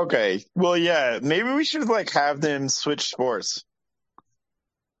 Okay. Well, yeah, maybe we should have them switch sports.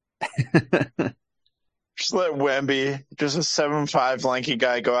 Just let Wemby, just a 7'5" lanky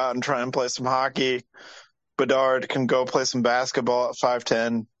guy, go out and try and play some hockey. Bedard can go play some basketball at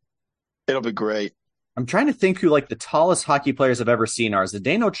 5'10". It'll be great. I'm trying to think who the tallest hockey players I've ever seen are.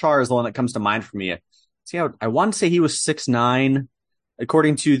 Zdeno Chara is the one that comes to mind for me. See, I want to say he was 6'9".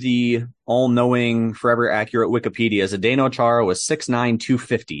 According to the all-knowing, forever accurate Wikipedia, Zdeno Chara was 6'9",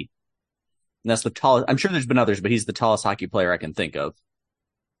 250. And that's the tallest. I'm sure there's been others, but he's the tallest hockey player I can think of.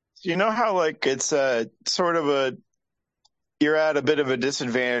 You know how it's sort of you're at a bit of a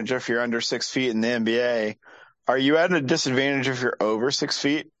disadvantage if you're under 6 feet in the NBA. Are you at a disadvantage if you're over 6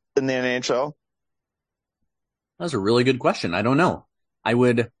 feet in the NHL? That's a really good question. I don't know. I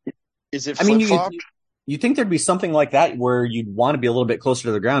would. Is it flip-flopped? You think there'd be something like that where you'd want to be a little bit closer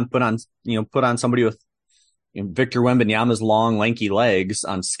to the ground, put on somebody with Victor Wembanyama's long, lanky legs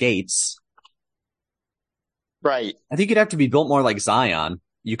on skates. Right. I think you'd have to be built more like Zion.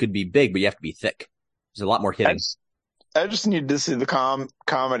 You could be big, but you have to be thick. There's a lot more hitting. I just need to see the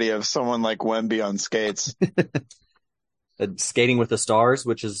comedy of someone like Wemby on skates. Skating with the Stars,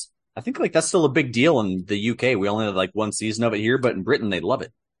 which is, I think that's still a big deal in the UK. We only have one season of it here, but in Britain, they love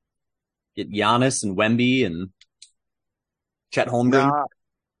it. Get Giannis and Wemby and Chet Holmgren.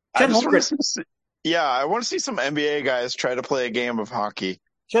 I want to see some NBA guys try to play a game of hockey.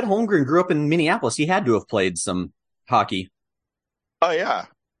 Chet Holmgren grew up in Minneapolis. He had to have played some hockey. Oh, yeah.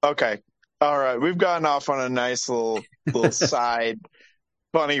 Okay. All right. We've gotten off on a nice little side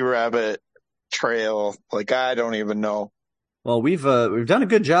bunny rabbit trail. I don't even know. Well, we've done a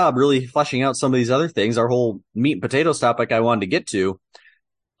good job really fleshing out some of these other things. Our whole meat and potatoes topic I wanted to get to.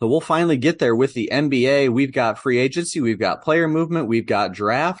 So we'll finally get there with the NBA. We've got free agency. We've got player movement. We've got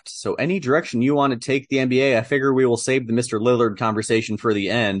draft. So any direction you want to take the NBA, I figure we will save the Mr. Lillard conversation for the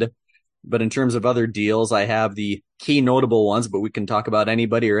end. But in terms of other deals, I have the key notable ones, but we can talk about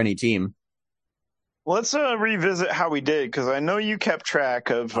anybody or any team. Let's revisit how we did, because I know you kept track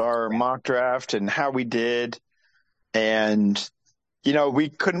of our mock draft and how we did. And, we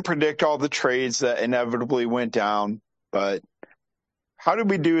couldn't predict all the trades that inevitably went down, but how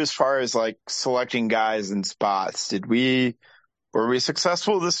did we do as far as selecting guys and spots? Were we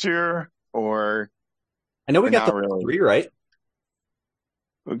successful this year, or? I know we got the 3 right.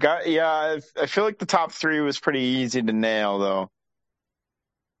 We got, I feel like the top 3 was pretty easy to nail though.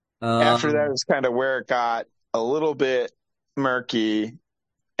 After that was kind of where it got a little bit murky,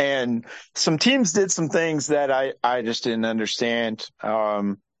 and some teams did some things that I just didn't understand.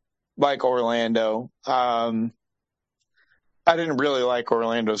 Like Orlando. I didn't really like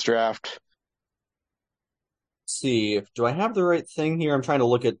Orlando's draft. Let's see, do I have the right thing here? I'm trying to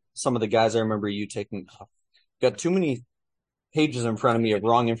look at some of the guys I remember you taking. Got too many pages in front of me of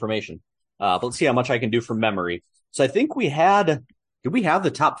wrong information. But let's see how much I can do from memory. So I think did we have the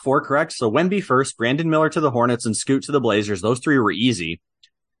top 4 correct? So Wemby first, Brandon Miller to the Hornets, and Scoot to the Blazers. Those 3 were easy.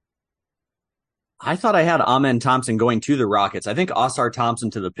 I thought I had Amen Thompson going to the Rockets. I think Oscar Thompson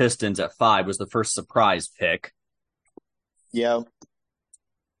to the Pistons at 5 was the first surprise pick. Yeah.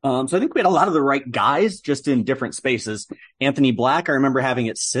 So I think we had a lot of the right guys, just in different spaces. Anthony Black, I remember having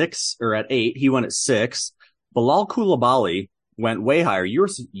at 6 or at 8. He went at 6. Bilal Coulibaly went way higher. You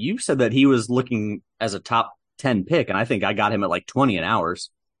said that he was looking as a top 10 pick, and I think I got him at like 20 in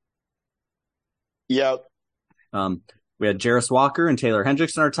ours. Yep. Um, we had Jarris Walker and Taylor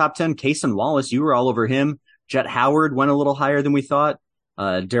Hendricks in our top 10. Cason Wallace, you were all over him. Jet Howard went a little higher than we thought.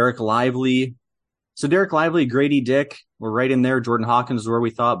 Derek Lively. So Derek Lively, Grady Dick were right in there. Jordan Hawkins is where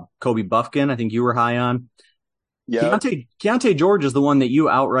we thought. Kobe Buffkin, I think you were high on. Yep. Keontae George is the one that you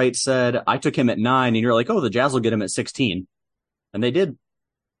outright said, I took him at 9, and you're like, oh, the Jazz will get him at 16. And they did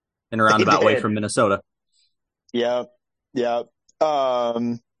in a They roundabout way did. from Minnesota. Yep. Yep.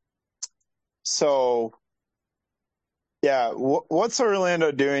 So yeah, what's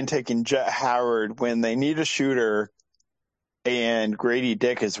Orlando doing taking Jet Howard when they need a shooter and Grady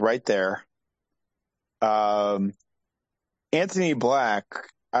Dick is right there? Um, Anthony Black,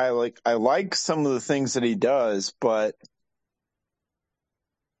 I like some of the things that he does, but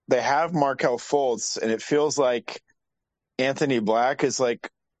they have Markelle Fultz, and it feels like Anthony Black is like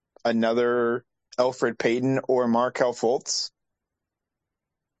another Elfrid Payton or Markelle Fultz.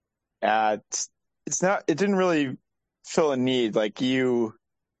 It's not. It didn't really fill a need. Like you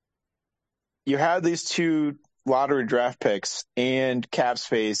had these two lottery draft picks and cap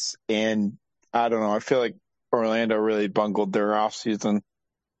space, and I don't know. I feel like Orlando really bungled their offseason.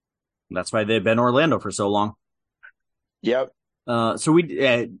 That's why they've been Orlando for so long. Yep. So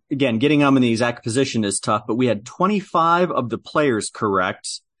again, getting them in the exact position is tough, but we had 25 of the players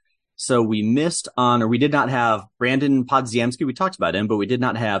correct. So we missed on, or we did not have Brandon Podziemski. We talked about him, but we did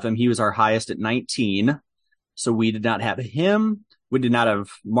not have him. He was our highest at 19. So we did not have him. We did not have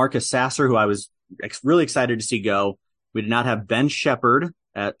Marcus Sasser, who I was really excited to see go. We did not have Ben Shepherd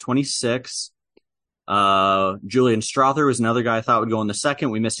at 26. Julian Strother was another guy I thought would go in the second.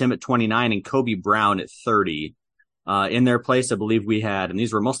 We missed him at 29, and Kobe Brown at 30. In their place, I believe we had, and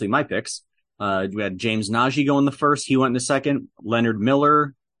these were mostly my picks, we had James Najee go in the first. He went in the second. Leonard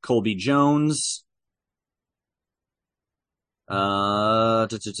Miller, Colby Jones,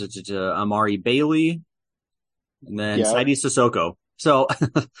 Amari Bailey, and then Yep. Saidi Sissoko. So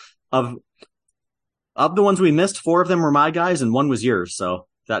of the ones we missed, 4 of them were my guys and 1 was yours. So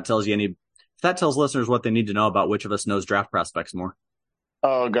if that tells listeners what they need to know about which of us knows draft prospects more.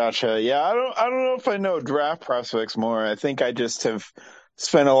 Oh, gotcha. Yeah, I don't know if I know draft prospects more. I think I just have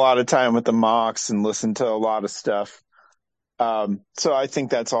spent a lot of time with the mocks and listened to a lot of stuff. So I think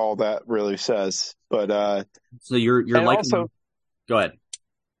that's all that really says. But So you're and liking. Go ahead.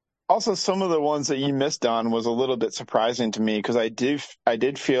 also some of the ones that you missed on was a little bit surprising to me because I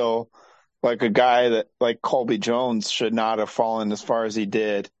did feel like a guy that like Colby Jones should not have fallen as far as he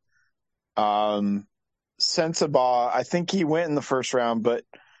did. Um, Sensabaugh, I think he went in the first round, but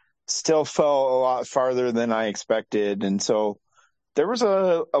still fell a lot farther than I expected. And so there was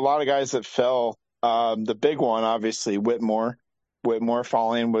a lot of guys that fell. The big one, obviously, Whitmore. Whitmore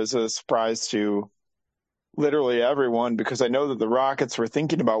falling was a surprise to literally everyone because I know that the Rockets were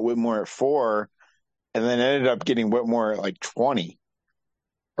thinking about Whitmore at 4 and then ended up getting Whitmore at like 20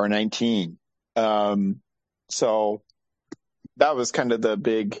 or 19. So that was kind of the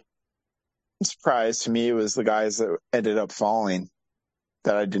big surprise to me was the guys that ended up falling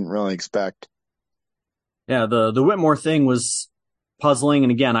that I didn't really expect. Yeah, the Whitmore thing was puzzling,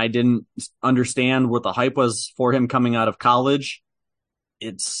 and again, I didn't understand what the hype was for him coming out of college.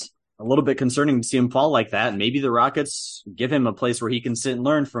 It's a little bit concerning to see him fall like that. And maybe the Rockets give him a place where he can sit and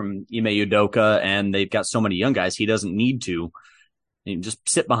learn from Ime Udoka, and they've got so many young guys he doesn't need to. He can just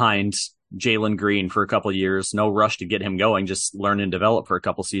sit behind Jalen Green for a couple of years. No rush to get him going. Just learn and develop for a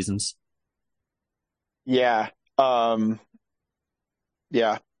couple seasons. Yeah.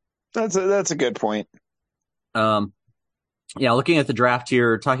 Yeah. That's a good point. Yeah, looking at the draft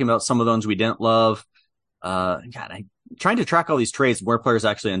here, talking about some of the ones we didn't love. Trying to track all these trades, where players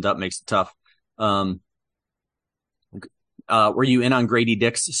actually end up makes it tough. Were you in on Grady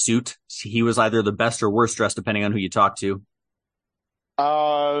Dick's suit? He was either the best or worst dressed, depending on who you talk to.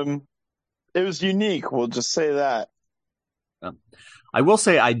 It was unique. We'll just say that. I will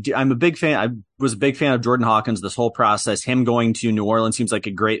say I'm a big fan. I was a big fan of Jordan Hawkins this whole process. Him going to New Orleans seems like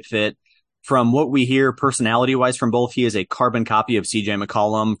a great fit. From what we hear personality-wise from both, he is a carbon copy of CJ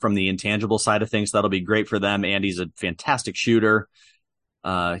McCollum from the intangible side of things. So that'll be great for them. And he's a fantastic shooter.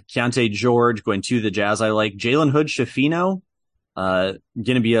 Keontae George going to the Jazz. I like Jalen Hood Schifino. Going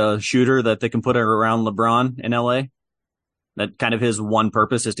to be a shooter that they can put around LeBron in LA. That kind of his one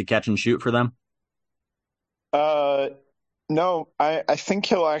purpose is to catch and shoot for them. No, I think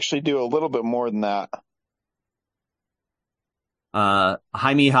he'll actually do a little bit more than that.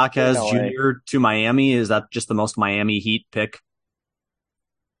 Jaime In Jaquez LA. Jr. to Miami. Is that just the most Miami Heat pick?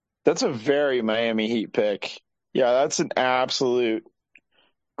 That's a very Miami Heat pick. Yeah, that's an absolute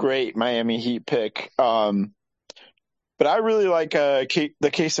great Miami Heat pick. But I really like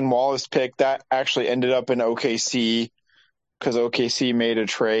the Casey Wallace pick. That actually ended up in OKC because OKC made a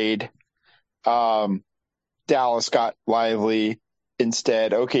trade. Um, Dallas got Lively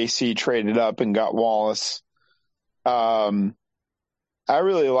instead. OKC traded up and got Wallace. Um, I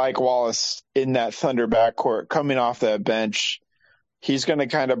really like Wallace in that Thunder backcourt coming off that bench. He's going to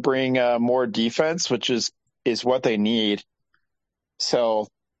kind of bring more defense, which is what they need. So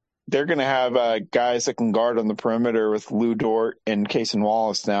they're going to have guys that can guard on the perimeter with Lou Dort and Cason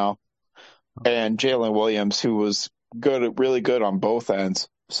Wallace now, and Jalen Williams, who was good, really good on both ends.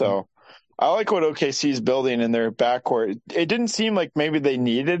 So I like what OKC is building in their backcourt. It didn't seem like maybe they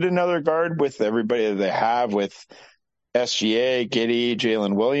needed another guard with everybody that they have with SGA, Giddey,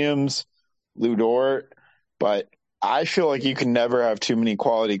 Jalen Williams, Lou Dort, but I feel like you can never have too many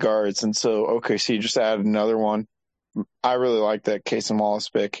quality guards, and so OKC just added another one. I really like that Cason Wallace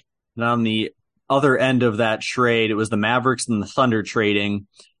pick. And on the other end of that trade, it was the Mavericks and the Thunder trading.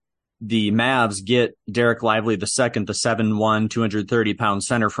 The Mavs get Derek Lively the second, the 7'1", 230-pound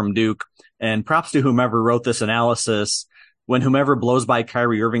center from Duke. And props to whomever wrote this analysis. When whomever blows by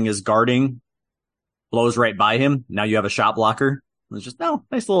Kyrie Irving is guarding, blows right by him, now you have a shot blocker. It's just,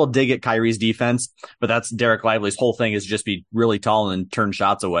 nice little dig at Kyrie's defense. But that's Derek Lively's whole thing, is just be really tall and turn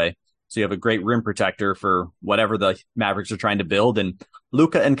shots away. So you have a great rim protector for whatever the Mavericks are trying to build. And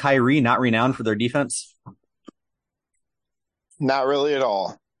Luka and Kyrie, not renowned for their defense. Not really at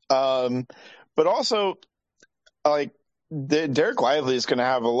all. But also, like, Derek Lively is going to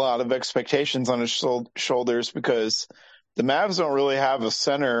have a lot of expectations on his shoulders because the Mavs don't really have a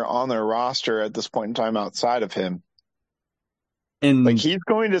center on their roster at this point in time outside of him. And like, he's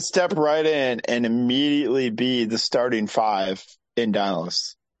going to step right in and immediately be the starting five in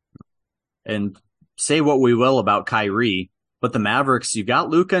Dallas. And say what we will about Kyrie, but the Mavericks, you've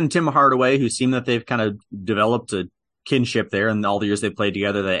got Luka and Tim Hardaway, who seem that they've kind of developed a kinship there in all the years they played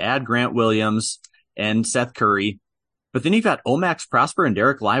together. They add Grant Williams and Seth Curry. But then you've got Omax Prosper and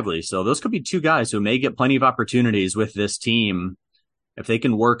Derek Lively. So those could be two guys who may get plenty of opportunities with this team. If they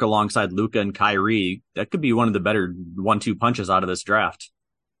can work alongside Luka and Kyrie, that could be one of the better 1-2 punches out of this draft.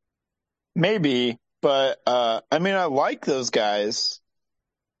 Maybe, but I mean, I like those guys.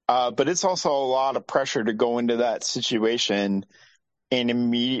 But it's also a lot of pressure to go into that situation and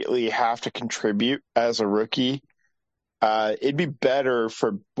immediately have to contribute as a rookie. It'd be better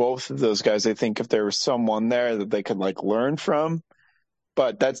for both of those guys, I think, if there was someone there that they could learn from.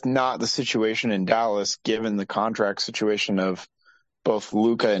 But that's not the situation in Dallas, given the contract situation of both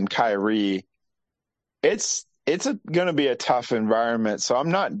Luka and Kyrie. It's going to be a tough environment. So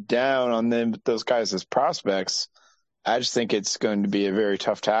I'm not down on those guys as prospects. I just think it's going to be a very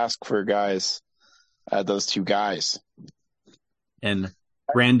tough task for those two guys. And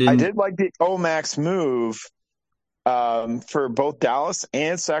Brandon, I did like the Omax move for both Dallas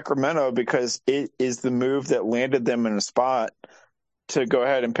and Sacramento because it is the move that landed them in a spot to go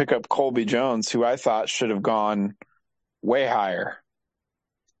ahead and pick up Colby Jones, who I thought should have gone way higher.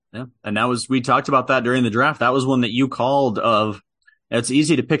 Yeah, and we talked about that during the draft. That was one that you called of. It's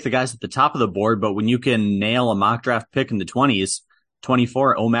easy to pick the guys at the top of the board, but when you can nail a mock draft pick in the 20s,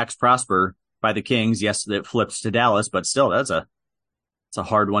 24, Omax Prosper by the Kings, yes, it flips to Dallas, but still, it's a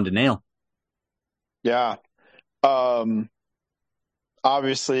hard one to nail. Yeah.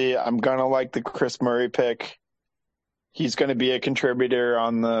 Obviously, I'm going to like the Chris Murray pick. He's going to be a contributor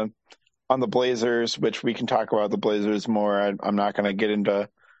on the Blazers, which we can talk about the Blazers more. I'm not going to get into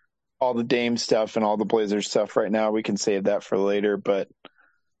all the Dame stuff and all the Blazers stuff right now. We can save that for later. But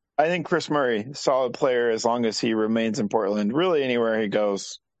I think Chris Murray, solid player, as long as he remains in Portland. Really, anywhere he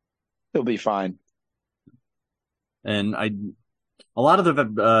goes, he'll be fine. And a lot of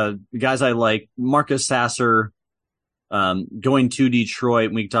the guys I like, Marcus Sasser, going to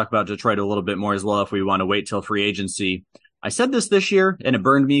Detroit. We can talk about Detroit a little bit more as well if we want to wait till free agency. I said this year, and it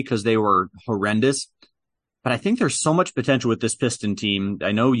burned me because they were horrendous. But I think there's so much potential with this Piston team.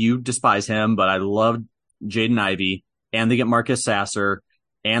 I know you despise him, but I love Jaden Ivey, and they get Marcus Sasser,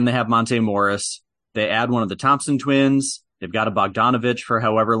 and they have Monte Morris. They add one of the Thompson twins. They've got a Bogdanovich for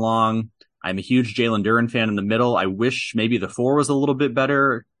however long. I'm a huge Jalen Duren fan in the middle. I wish maybe the 4 was a little bit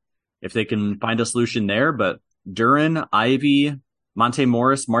better if they can find a solution there. But Duren, Ivey, Monte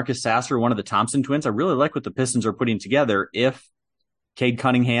Morris, Marcus Sasser, one of the Thompson twins. I really like what the Pistons are putting together. If Cade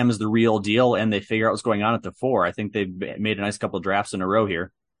Cunningham is the real deal and they figure out what's going on at the 4, I think they've made a nice couple of drafts in a row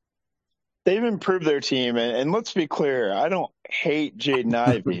here. they've improved their team. And let's be clear, I don't hate Jaden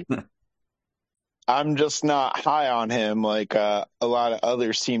Ivey. I'm just not high on him like a lot of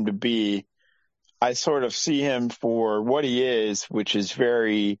others seem to be. I sort of see him for what he is, which is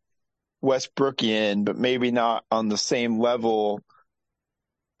very Westbrookian, but maybe not on the same level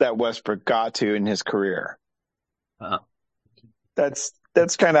that Westbrook got to in his career. Uh, That's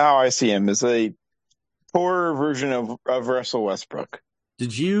kind of how I see him, as a poorer version of Russell Westbrook.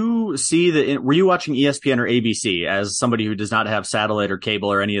 did you see were you watching ESPN or ABC? As somebody who does not have satellite or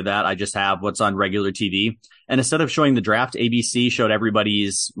cable or any of that, I just have what's on regular TV. And instead of showing the draft, ABC showed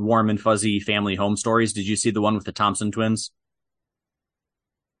everybody's warm and fuzzy family home stories. Did you see the one with the Thompson twins?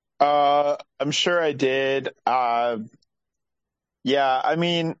 I'm sure I did. Yeah, I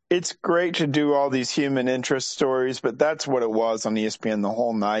mean, it's great to do all these human interest stories, but that's what it was on ESPN the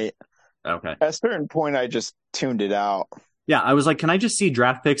whole night. Okay. At a certain point, I just tuned it out. Yeah, I was like, can I just see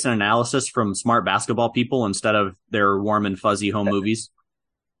draft picks and analysis from smart basketball people instead of their warm and fuzzy home movies?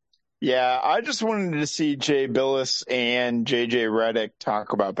 Yeah, I just wanted to see Jay Billis and JJ Redick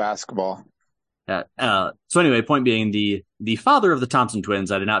talk about basketball. So anyway, point being, the father of the Thompson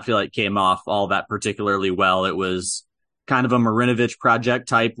twins, I did not feel like came off all that particularly well. It was kind of a Marinovich project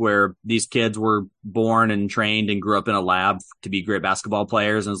type where these kids were born and trained and grew up in a lab to be great basketball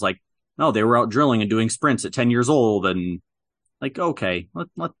players. And it's like, no, they were out drilling and doing sprints at 10 years old. And like, okay,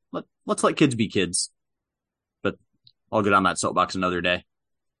 let's let kids be kids. But I'll get on that soapbox another day.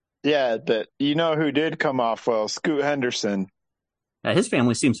 Yeah, but you know who did come off well? Scoot Henderson. His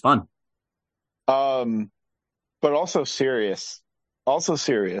family seems fun. But also serious. Also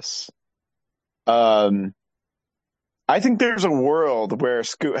serious. Um, I think there's a world where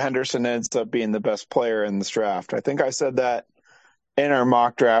Scoot Henderson ends up being the best player in this draft. I think I said that in our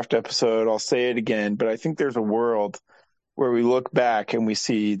mock draft episode. I'll say it again, but I think there's a world where we look back and we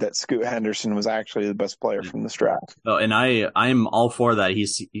see that Scoot Henderson was actually the best player from this draft. Oh, and I'm all for that.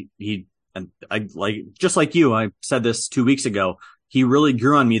 He and I like, just like you, I said this 2 weeks ago. He really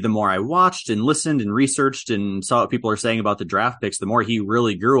grew on me the more I watched and listened and researched and saw what people are saying about the draft picks. The more he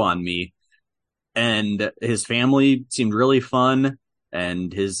really grew on me, and his family seemed really fun,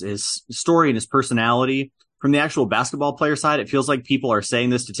 and his story and his personality. From the actual basketball player side, it feels like people are saying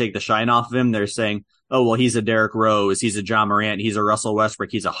this to take the shine off of him. They're saying, oh, well, he's a Derrick Rose, he's a John Morant, he's a Russell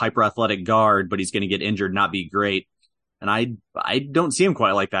Westbrook, he's a hyper athletic guard, but he's going to get injured, not be great. And I don't see him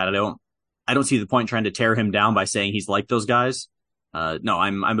quite like that. I don't see the point trying to tear him down by saying he's like those guys. No,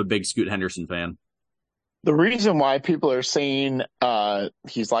 I'm a big Scoot Henderson fan. The reason why people are saying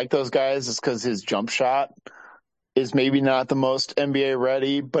he's like those guys is because his jump shot is maybe not the most NBA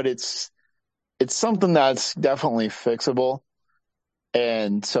ready, but it's something that's definitely fixable.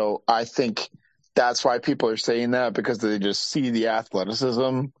 And so I think that's why people are saying that, because they just see the athleticism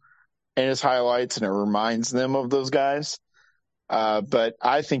in his highlights and it reminds them of those guys. But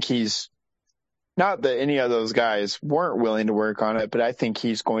I think he's not that any of those guys weren't willing to work on it, but I think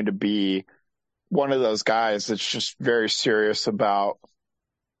he's going to be one of those guys that's just very serious about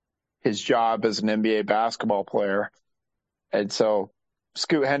his job as an NBA basketball player. And so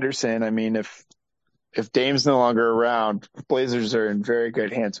Scoot Henderson, I mean, if Dame's no longer around, Blazers are in very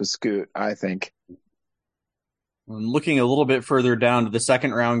good hands with Scoot, I think. Looking a little bit further down to the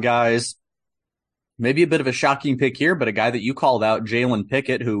second round guys, maybe a bit of a shocking pick here, but a guy that you called out, Jalen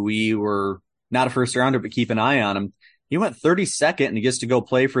Pickett, who we were not a first rounder, but keep an eye on him. He went 32nd and he gets to go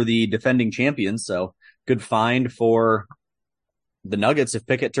play for the defending champions. So good find for the Nuggets if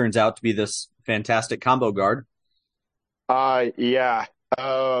Pickett turns out to be this fantastic combo guard. Yeah.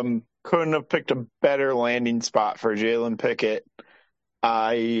 Couldn't have picked a better landing spot for Jalen Pickett.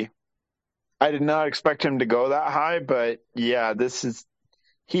 I did not expect him to go that high, but yeah,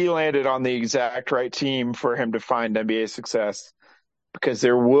 he landed on the exact right team for him to find NBA success, because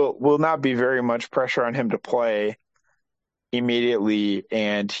there will not be very much pressure on him to play immediately,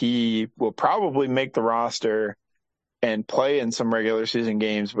 and he will probably make the roster and play in some regular season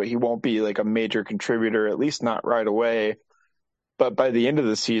games, but he won't be like a major contributor, at least not right away. But by the end of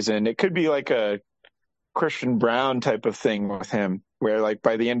the season, it could be like a Christian Brown type of thing with him, where like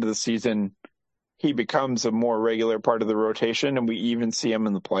by the end of the season, he becomes a more regular part of the rotation and we even see him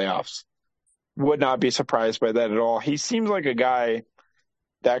in the playoffs. Would not be surprised by that at all. He seems like a guy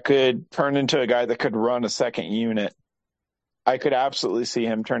that could turn into a guy that could run a second unit. I could absolutely see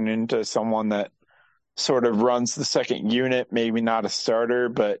him turn into someone that sort of runs the second unit, maybe not a starter,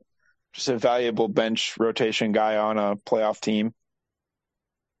 but just a valuable bench rotation guy on a playoff team.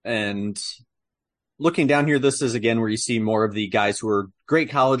 And looking down here, this is again where you see more of the guys who are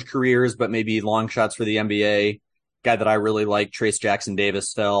great college careers, but maybe long shots for the NBA. Guy that I really like, Trace Jackson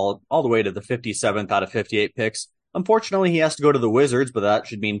Davis, fell all the way to the 57th out of 58 picks. Unfortunately, he has to go to the Wizards, but that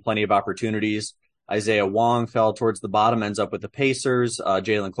should mean plenty of opportunities. Isaiah Wong fell towards the bottom, ends up with the Pacers.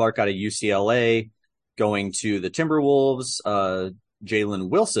 Jalen Clark out of UCLA going to the Timberwolves. Jalen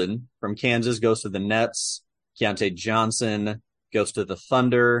Wilson from Kansas goes to the Nets. Keontae Johnson goes to the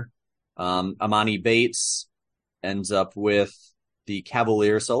Thunder. Amani Bates ends up with the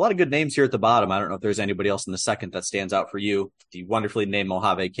Cavaliers. So a lot of good names here at the bottom. I don't know if there's anybody else in the second that stands out for you. The wonderfully named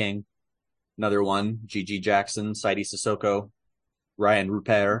Mojave King. Another one, Gigi Jackson, Saidi Sissoko, Ryan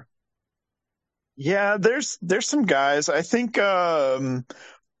Rupert. Yeah, there's some guys. I think another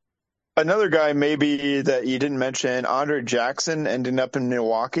guy maybe that you didn't mention, Andre Jackson ending up in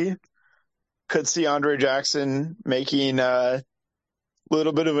Milwaukee. Could see Andre Jackson making a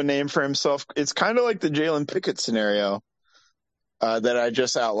little bit of a name for himself. It's kind of like the Jalen Pickett scenario that I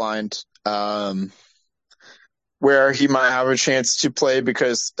just outlined, where he might have a chance to play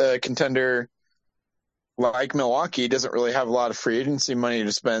because a contender like Milwaukee doesn't really have a lot of free agency money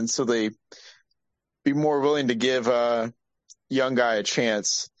to spend, so they be more willing to give a young guy a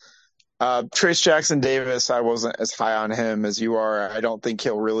chance. Trace Jackson Davis, I wasn't as high on him as you are. I don't think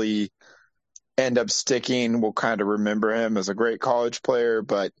he'll really end up sticking. We'll kind of remember him as a great college player,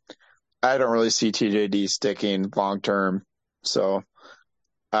 but I don't really see TJD sticking long term. So,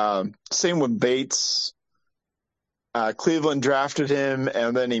 same with Bates. Cleveland drafted him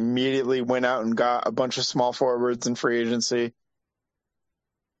and then immediately went out and got a bunch of small forwards in free agency.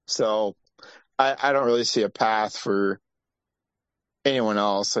 So I don't really see a path for anyone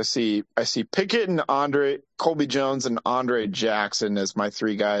else. I see Pickett and Colby Jones and Andre Jackson as my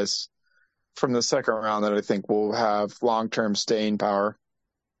three guys from the second round that I think will have long-term staying power.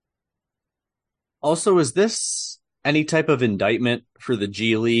 Also, is this any type of indictment for the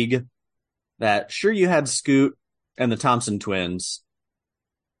G League that sure you had Scoot and the Thompson twins,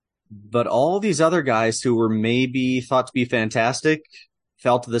 but all these other guys who were maybe thought to be fantastic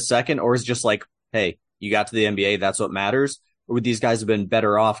fell to the second, or is just like, hey, you got to the NBA, that's what matters? Or would these guys have been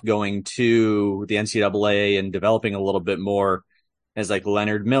better off going to the NCAA and developing a little bit more as like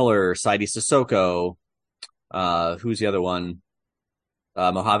Leonard Miller, Saidi Sissoko, who's the other one?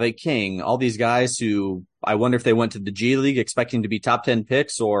 Mojave King, all these guys who I wonder if they went to the G League expecting to be top 10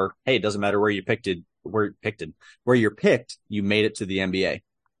 picks, or hey, it doesn't matter where you're picked, you made it to the NBA.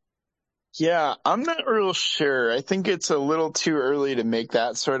 Yeah, I'm not real sure. I think it's a little too early to make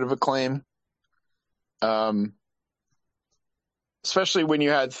that sort of a claim. Especially when you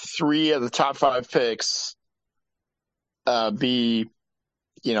had 3 of the top 5 picks be,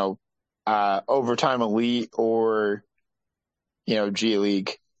 overtime elite or, G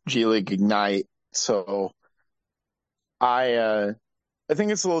League Ignite. So I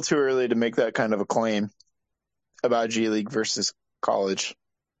think it's a little too early to make that kind of a claim about G League versus college.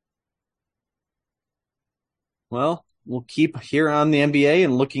 Well, we'll keep here on the NBA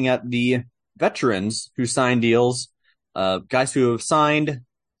and looking at the veterans who signed deals, guys who have signed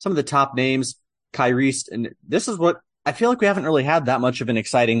some of the top names, Kyrie. And this is what I feel like we haven't really had that much of an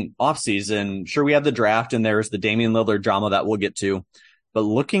exciting offseason. Sure, we have the draft and there's the Damian Lillard drama that we'll get to. But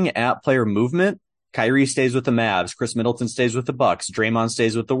looking at player movement, Kyrie stays with the Mavs. Chris Middleton stays with the Bucks. Draymond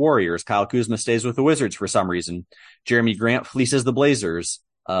stays with the Warriors. Kyle Kuzma stays with the Wizards for some reason. Jeremy Grant fleeces the Blazers.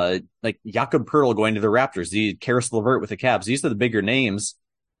 Like Jakob Poeltl going to the Raptors, the Karis LeVert with the Cavs. These are the bigger names.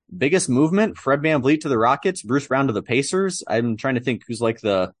 Biggest movement, Fred VanVleet to the Rockets, Bruce Brown to the Pacers. I'm trying to think who's like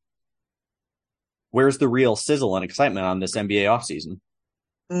where's the real sizzle and excitement on this NBA offseason?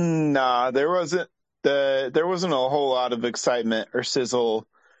 Nah, there wasn't a whole lot of excitement or sizzle,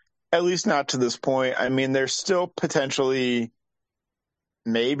 at least not to this point. I mean, there's still potentially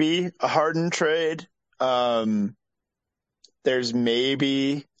maybe a Harden trade. There's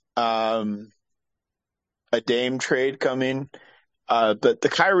maybe a Dame trade coming. But the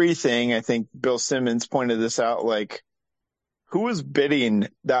Kyrie thing, I think Bill Simmons pointed this out, like, who was bidding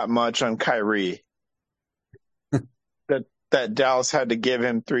that much on Kyrie that Dallas had to give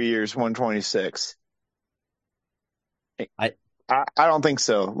him 3 years, 126? I don't think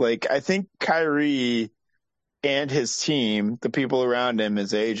so. Like, I think Kyrie and his team, the people around him,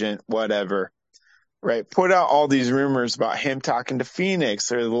 his agent, whatever, right, put out all these rumors about him talking to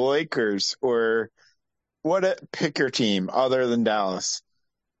Phoenix or the Lakers or pick your team other than Dallas,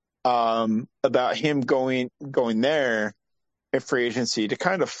 about him going there at free agency to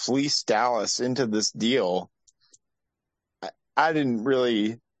kind of fleece Dallas into this deal. I didn't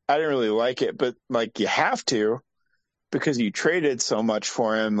really like it, but like you have to, because you traded so much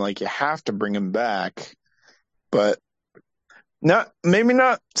for him, like you have to bring him back. But maybe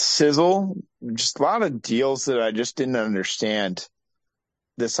not sizzle, just a lot of deals that I just didn't understand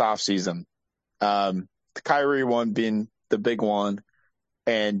this offseason. The Kyrie one being the big one,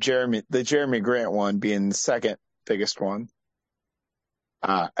 and the Jeremy Grant one being the second biggest one,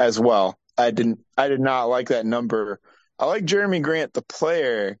 as well. I did not like that number. I like Jeremy Grant, the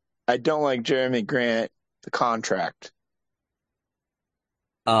player. I don't like Jeremy Grant, the contract.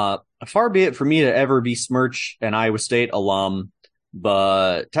 Far be it for me to ever besmirch an Iowa State alum,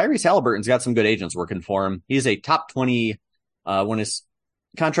 but Tyrese Halliburton's got some good agents working for him. He's a top 20, when his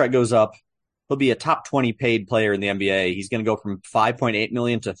contract goes up, he'll be a top 20 paid player in the NBA. He's going to go from 5.8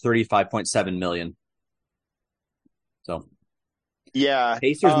 million to 35.7 million. So Yeah.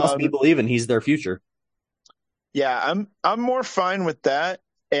 Pacers must be believing he's their future. Yeah, I'm more fine with that,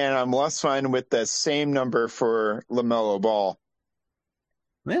 and I'm less fine with the same number for LaMelo Ball.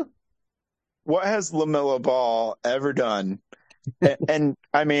 Yeah. What has LaMelo Ball ever done? And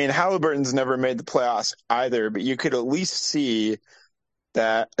I mean, Halliburton's never made the playoffs either, but you could at least see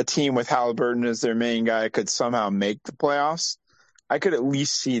that a team with Halliburton as their main guy could somehow make the playoffs. I could at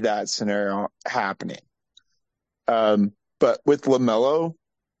least see that scenario happening. But with LaMelo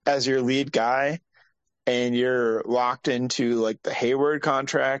as your lead guy, and you're locked into like the Hayward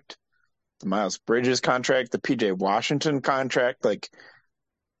contract, the Miles Bridges contract, the PJ Washington contract, like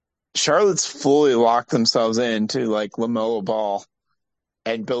Charlotte's fully locked themselves into like LaMelo Ball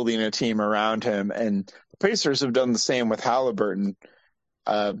and building a team around him. And the Pacers have done the same with Halliburton.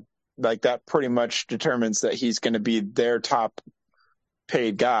 Like that pretty much determines that he's going to be their top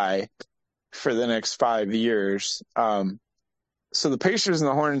paid guy for the next 5 years. So the Pacers and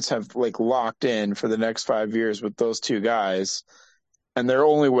the Hornets have like locked in for the next 5 years with those two guys. And their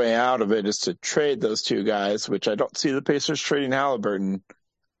only way out of it is to trade those two guys, which I don't see the Pacers trading Halliburton,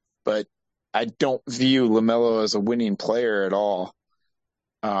 but I don't view LaMelo as a winning player at all.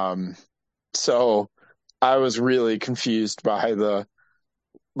 So I was really confused by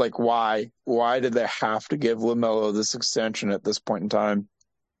why did they have to give LaMelo this extension at this point in time?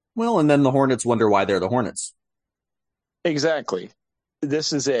 Well, and then the Hornets wonder why they're the Hornets. Exactly.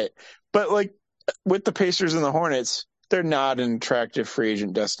 This is it. But like with the Pacers and the Hornets, they're not an attractive free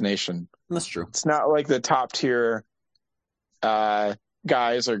agent destination. That's true. It's not like the top tier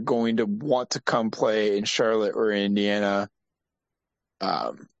guys are going to want to come play in Charlotte or Indiana.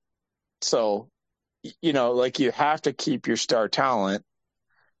 So, like you have to keep your star talent,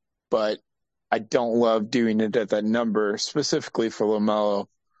 but I don't love doing it at that number, specifically for LaMelo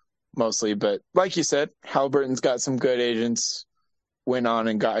mostly. But like you said, Halliburton's got some good agents, went on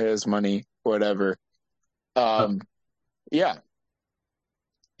and got his money, whatever. Yeah.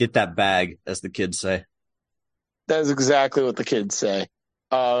 Get that bag, as the kids say. That is exactly what the kids say.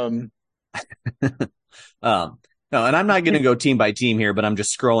 No, and I'm not going to go team by team here, but I'm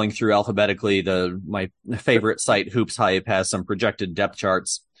just scrolling through alphabetically. My favorite site, Hoops Hype, has some projected depth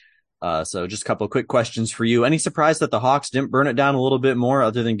charts. So just a couple of quick questions for you. Any surprise that the Hawks didn't burn it down a little bit more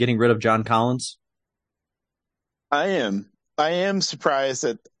other than getting rid of John Collins? I am surprised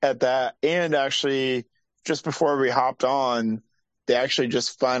at that. And actually, just before we hopped on, they actually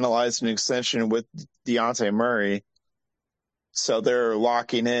just finalized an extension with Dejounte Murray. So they're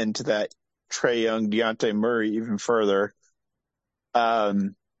locking into that Trae Young, Dejounte Murray even further.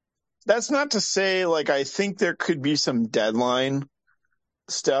 That's not to say, like, I think there could be some deadline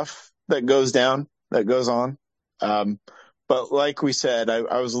stuff that goes on. But like we said,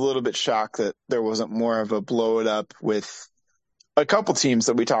 I was a little bit shocked that there wasn't more of a blow it up with a couple teams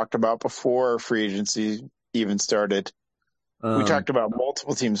that we talked about before free agency even started. We talked about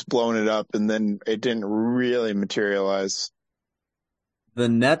multiple teams blowing it up, and then it didn't really materialize. The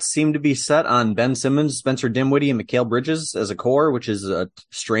Nets seem to be set on Ben Simmons, Spencer Dinwiddie, and Mikal Bridges as a core, which is a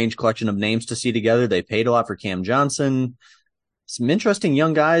strange collection of names to see together. They paid a lot for Cam Johnson. Some interesting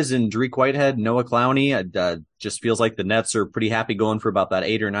young guys in Dariq Whitehead, Noah Clowney. It just feels like the Nets are pretty happy going for about that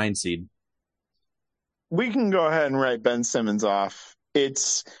 8 or 9 seed. We can go ahead and write Ben Simmons off.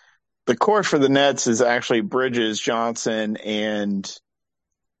 It's the core for the Nets is actually Bridges, Johnson, and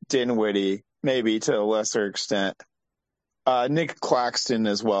Dinwiddie, maybe to a lesser extent. Nick Claxton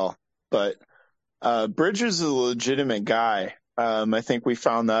as well. But Bridges is a legitimate guy. I think we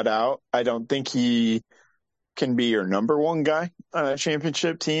found that out. I don't think he can be your number one guy on a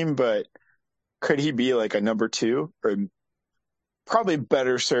championship team, but could he be like a number two, or probably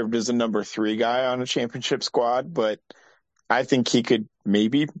better served as a number 3 guy on a championship squad? But I think he could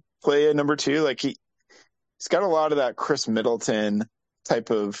maybe play a number 2. Like he's got a lot of that Chris Middleton type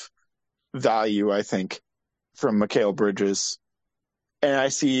of value, I think, from Mikal Bridges. And I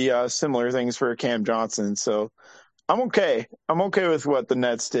see similar things for Cam Johnson. So I'm okay. I'm okay with what the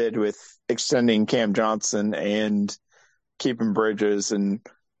Nets did with extending Cam Johnson and keeping Bridges and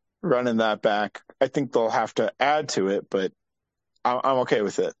running that back. I think they'll have to add to it, but I'm okay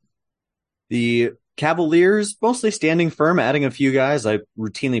with it. The Cavaliers mostly standing firm, adding a few guys. I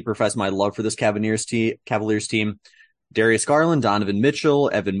routinely profess my love for this Cavaliers team. Darius Garland, Donovan Mitchell,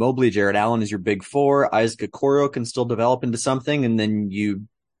 Evan Mobley, Jared Allen is your big four. Isaac Okoro can still develop into something. And then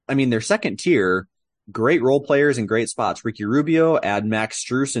their second tier, great role players in great spots. Ricky Rubio, add Max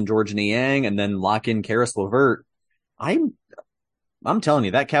Strus and George Niang, and then lock in Karis LeVert. I'm I'm telling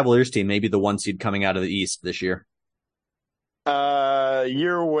you, that Cavaliers team may be the one seed coming out of the East this year.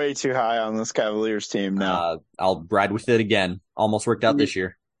 You're way too high on this Cavaliers team now. I'll ride with it again. Almost worked out this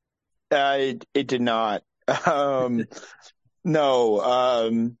year. It did not. Um, no,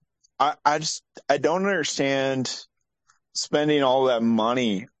 I don't understand spending all that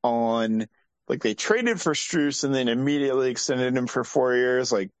money on, like, they traded for Strus and then immediately extended him for 4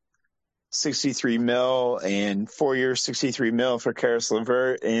 years, like 63 mil, and 4 years, 63 mil for Karis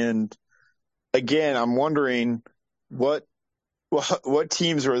LeVert. And again, I'm wondering what what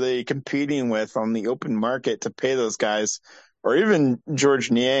teams were they competing with on the open market to pay those guys, or even George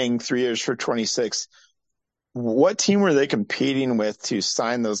Niang, 3 years for 26. What team were they competing with to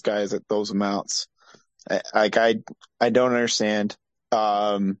sign those guys at those amounts? I don't understand.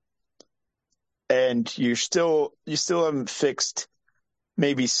 And you still haven't fixed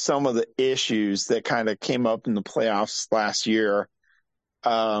maybe some of the issues that kind of came up in the playoffs last year.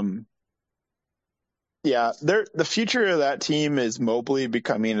 Yeah, the future of that team is Mobley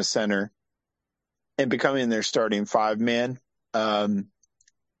becoming a center and becoming their starting five man.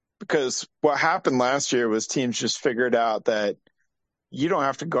 Because what happened last year was teams just figured out that you don't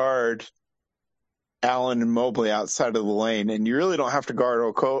have to guard Allen and Mobley outside of the lane, and you really don't have to guard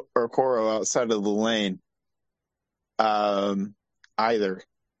Okoro outside of the lane either.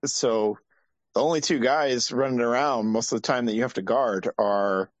 So the only two guys running around most of the time that you have to guard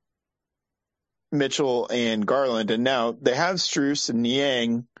are Mitchell and Garland. And now they have Strus and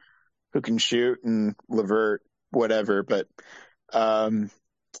Niang who can shoot, and LeVert, whatever. But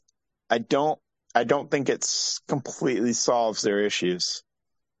I don't think it's completely solves their issues.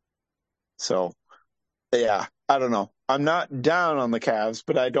 So yeah, I don't know. I'm not down on the Cavs,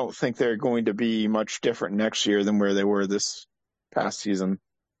 but I don't think they're going to be much different next year than where they were this past season.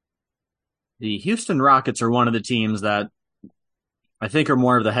 The Houston Rockets are one of the teams that I think are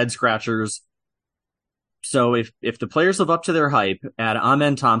more of the head scratchers. So if the players live up to their hype, add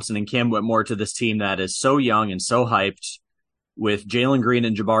Amen Thompson and Cam Whitmore to this team that is so young and so hyped, with Jalen Green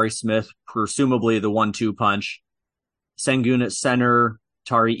and Jabari Smith, presumably the 1-2 punch, Sengun at center,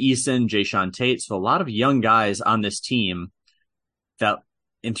 Tari Eason, Jayshawn Tate. So a lot of young guys on this team that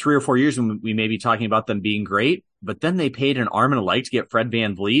in 3 or 4 years we may be talking about them being great, but then they paid an arm and a leg to get Fred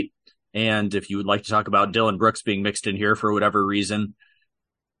VanVleet. And if you would like to talk about Dylan Brooks being mixed in here for whatever reason,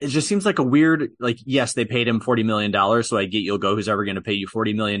 it just seems like a weird, like, yes, they paid him $40 million, so I get you'll go who's ever going to pay you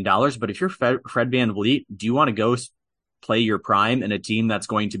 $40 million. But if you're Fred VanVleet, do you want to go play your prime in a team that's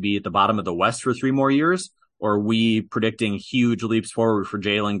going to be at the bottom of the West for 3 more years? Or are we predicting huge leaps forward for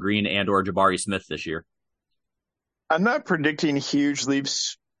Jalen Green and or Jabari Smith this year? I'm not predicting huge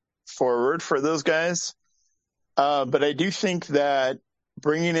leaps forward for those guys. But I do think that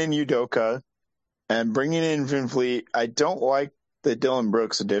bringing in Udoka and bringing in VanVleet, I don't like the Dylan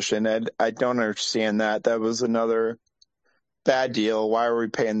Brooks addition. And I don't understand that. That was another bad deal. Why are we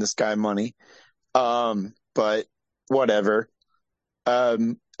paying this guy money? But whatever.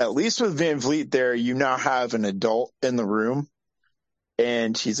 At least with VanVleet there, you now have an adult in the room,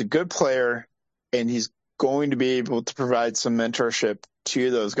 and he's a good player, and he's going to be able to provide some mentorship to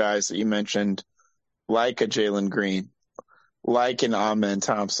those guys that you mentioned, like a Jalen Green, like an Amen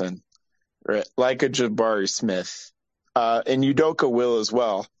Thompson, right? Like a Jabari Smith. And Udoka will as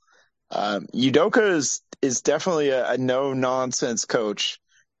well. Udoka is definitely a no-nonsense coach,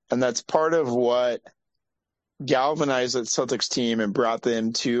 and that's part of what galvanized that Celtics team and brought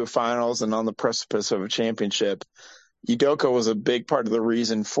them to a finals and on the precipice of a championship. Udoka was a big part of the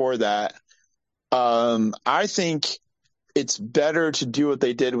reason for that. I think it's better to do what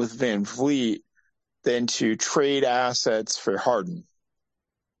they did with VanVleet than to trade assets for Harden.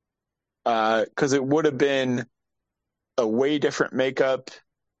 Because it would have been a way different makeup.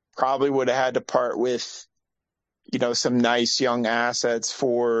 Probably would have had to part with, some nice young assets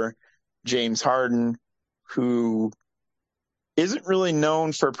for James Harden, who isn't really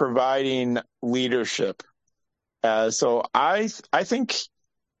known for providing leadership. So I think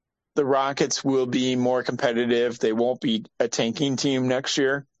the Rockets will be more competitive. They won't be a tanking team next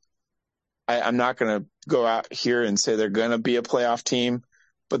year. I'm not going to go out here and say they're going to be a playoff team,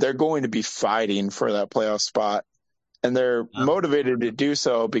 but they're going to be fighting for that playoff spot. And they're motivated to do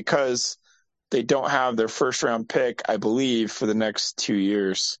so because they don't have their first round pick, I believe, for the next 2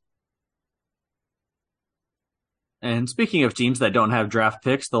 years. And speaking of teams that don't have draft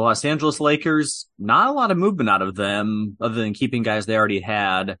picks, the Los Angeles Lakers, not a lot of movement out of them other than keeping guys they already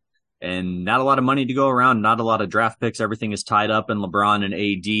had, and not a lot of money to go around, not a lot of draft picks. Everything is tied up in LeBron and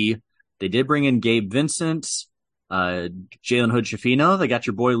AD. They did bring in Gabe Vincent, Jalen Hood-Schifino. They got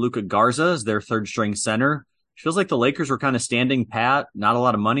your boy Luka Garza as their third string center. It feels like the Lakers were kind of standing pat, not a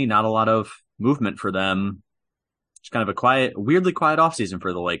lot of money, not a lot of movement for them. It's kind of a weirdly quiet offseason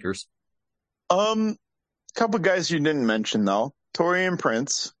for the Lakers. Couple guys you didn't mention though, Taurean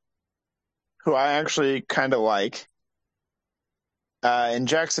Prince, who I actually kind of like, and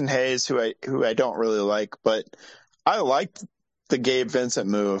Jackson Hayes, who I don't really like, but I like the Gabe Vincent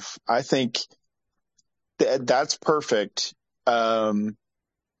move. I think that's perfect for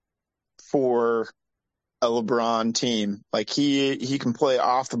a LeBron team. Like he can play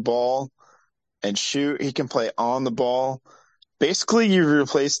off the ball and shoot. He can play on the ball. Basically, you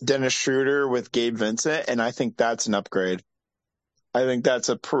replace Dennis Schroeder with Gabe Vincent, and I think that's an upgrade. I think that's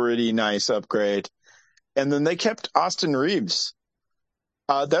a pretty nice upgrade. And then they kept Austin Reeves.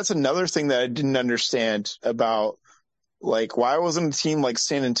 That's another thing that I didn't understand about, like, why wasn't a team like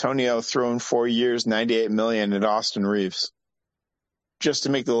San Antonio throwing 4 years, $98 million at Austin Reeves just to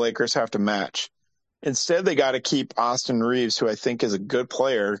make the Lakers have to match? Instead, they got to keep Austin Reeves, who I think is a good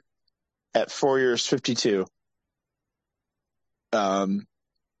player, at 4 years, 52. And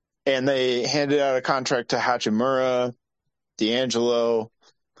they handed out a contract to Hachimura, D'Angelo,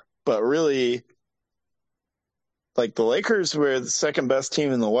 but really, like, the Lakers were the second best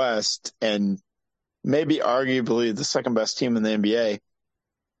team in the West and maybe arguably the second best team in the NBA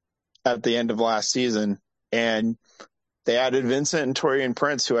at the end of last season. And they added Vincent and Taurean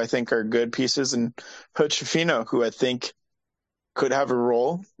Prince, who I think are good pieces, and Hood-Schifino, who I think could have a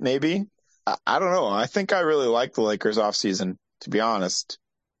role, maybe. I don't know. I think I really like the Lakers offseason, to be honest.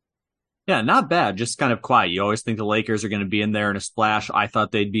 Yeah, not bad. Just kind of quiet. You always think the Lakers are going to be in there in a splash. I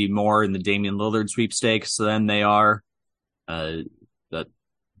thought they'd be more in the Damian Lillard sweepstakes than they are. But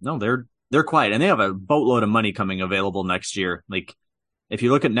no, they're quiet, and they have a boatload of money coming available next year. Like, if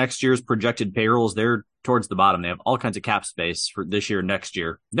you look at next year's projected payrolls, they're towards the bottom. They have all kinds of cap space for this year, next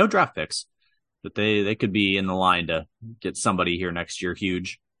year. No draft picks, but they could be in the line to get somebody here next year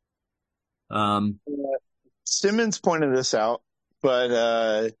huge. Simmons pointed this out,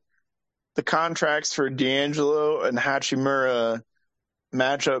 but the contracts for D'Angelo and Hachimura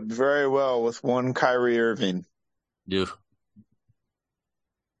match up very well with one Kyrie Irving. Yeah.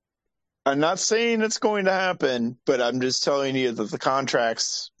 I'm not saying it's going to happen, but I'm just telling you that the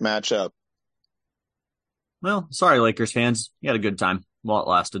contracts match up. Well, sorry, Lakers fans. You had a good time while it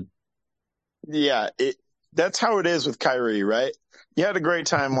lasted. Yeah, that's how it is with Kyrie, right? You had a great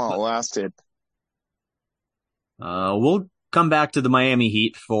time while it lasted. We'll come back to the Miami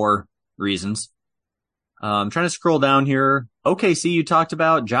Heat for reasons. I'm trying to scroll down here. OKC, you talked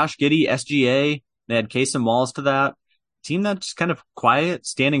about Josh Giddey, SGA. They had Kasem Walls to that team that's kind of quiet,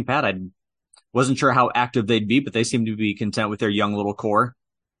 standing pat. I wasn't sure how active they'd be, but they seem to be content with their young little core.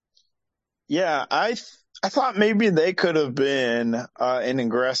 Yeah, I thought maybe they could have been an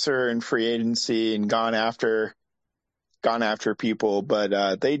aggressor in free agency and gone after people,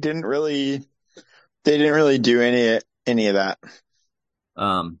 but they didn't really do any of that.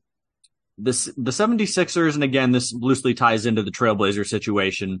 The 76ers, and again, this loosely ties into the Trailblazer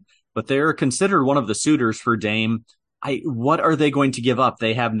situation, but they're considered one of the suitors for Dame. What are they going to give up?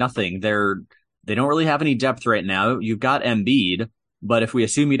 They have nothing. They don't really have any depth right now. You've got Embiid, but if we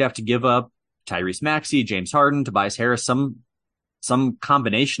assume you'd have to give up Tyrese Maxey, James Harden, Tobias Harris, some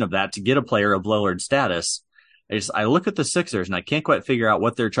combination of that to get a player of Lillard status. I look at the Sixers and I can't quite figure out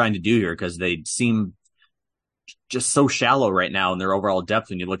what they're trying to do here because they seem just so shallow right now in their overall depth.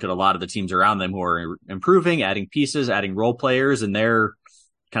 When you look at a lot of the teams around them who are improving, adding pieces, adding role players, and they're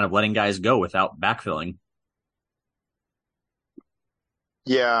kind of letting guys go without backfilling.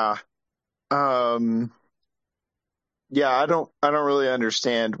 Yeah. Yeah, I don't really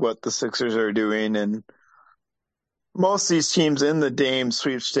understand what the Sixers are doing, and most of these teams in the Dame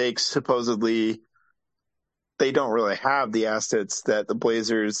sweepstakes supposedly they don't really have the assets that the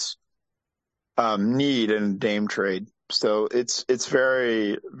Blazers need in a Dame trade. So it's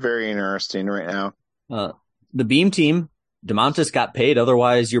very, very interesting right now. The Beam team, DeMontis got paid.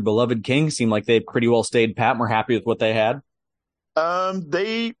 Otherwise, your beloved King seemed like they pretty well stayed pat and were happy with what they had.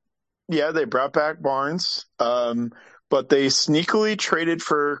 They brought back Barnes. but they sneakily traded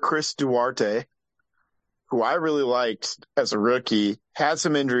for Chris Duarte, who I really liked as a rookie. Had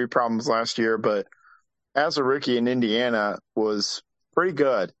some injury problems last year, but as a rookie in Indiana was pretty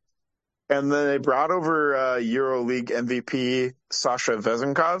good. And then they brought over EuroLeague MVP Sasha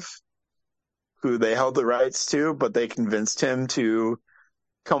Vezenkov, who they held the rights to, but they convinced him to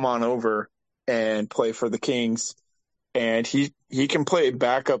come on over and play for the Kings. And he can play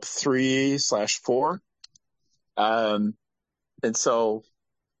backup 3/4. And so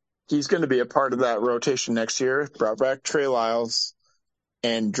he's going to be a part of that rotation next year. Brought back Trey Lyles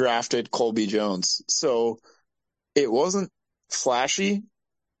and drafted Colby Jones. So it wasn't flashy,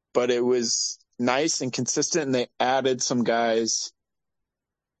 but it was nice and consistent. And they added some guys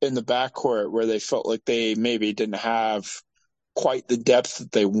in the backcourt where they felt like they maybe didn't have quite the depth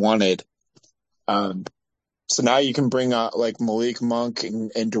that they wanted. So now you can bring out like Malik Monk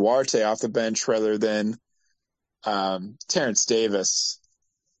and Duarte off the bench rather than Terrence Davis,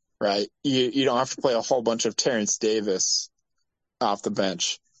 right? You don't have to play a whole bunch of Terrence Davis off the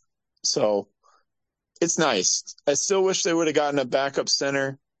bench. So it's nice. I still wish they would have gotten a backup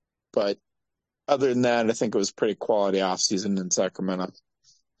center, but other than that, I think it was pretty quality offseason in Sacramento.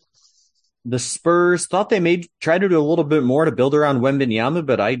 The Spurs thought they may try to do a little bit more to build around Wembanyama,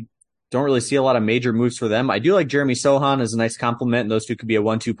 but I don't really see a lot of major moves for them. I do like Jeremy Sohan as a nice compliment, and those two could be a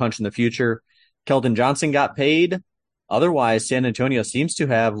 1-2 punch in the future. Keldon Johnson got paid. Otherwise, San Antonio seems to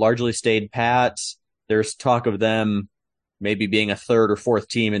have largely stayed pat. There's talk of them maybe being a third or fourth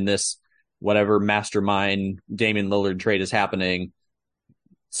team in this whatever mastermind Damian Lillard trade is happening.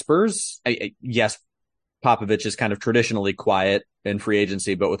 Spurs, yes, Popovich is kind of traditionally quiet in free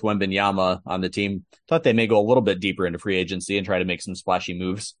agency, but with Wembanyama on the team, thought they may go a little bit deeper into free agency and try to make some splashy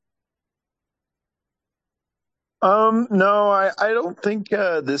moves. No, I don't think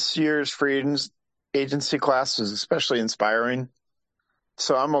this year's free agency class is especially inspiring.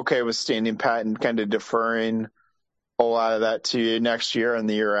 So I'm okay with standing pat and kind of deferring a lot of that to next year and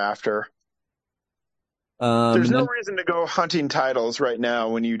the year after. There's no reason to go hunting titles right now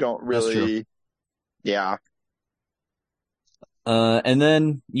when you don't really. Yeah. And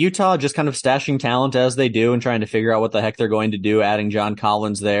then Utah just kind of stashing talent as they do and trying to figure out what the heck they're going to do, adding John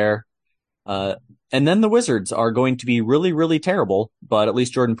Collins there. And then the Wizards are going to be really, really terrible, but at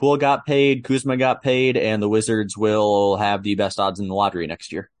least Jordan Poole got paid, Kuzma got paid, and the Wizards will have the best odds in the lottery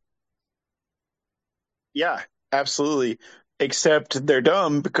next year. Yeah, absolutely. Except they're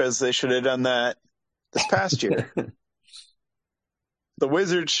dumb because they should have done that this past year. The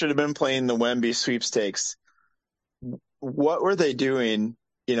Wizards should have been playing the Wemby sweepstakes. What were they doing,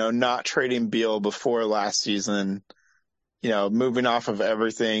 not trading Beal before last season, moving off of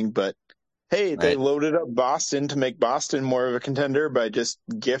everything, but hey, they loaded up Boston to make Boston more of a contender by just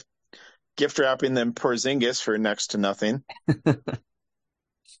gift wrapping them Porzingis for next to nothing.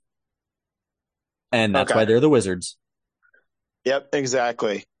 And that's why they're the Wizards. Yep,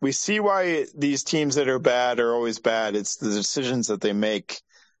 exactly. We see why these teams that are bad are always bad. It's the decisions that they make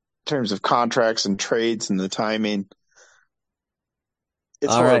in terms of contracts and trades and the timing.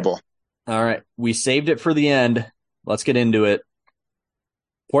 It's horrible. All right. We saved it for the end. Let's get into it.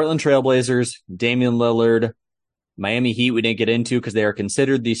 Portland Trailblazers, Damian Lillard, Miami Heat we didn't get into because they are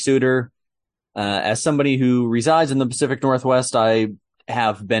considered the suitor. As somebody who resides in the Pacific Northwest, I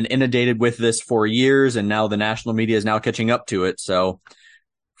have been inundated with this for years, and now the national media is now catching up to it. So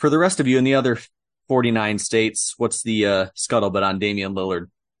for the rest of you in the other 49 states, what's the scuttlebutt on Damian Lillard?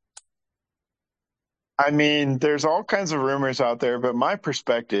 I mean, there's all kinds of rumors out there, but my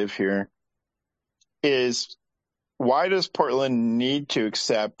perspective here is, why does Portland need to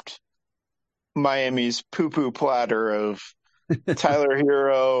accept Miami's poo-poo platter of Tyler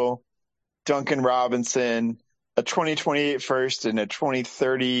Hero, Duncan Robinson, a 2028 first and a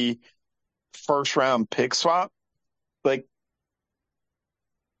 2030 first round pick swap? Like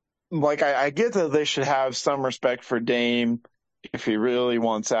I get that they should have some respect for Dame if he really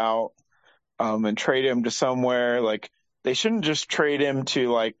wants out, and trade him to somewhere. Like, they shouldn't just trade him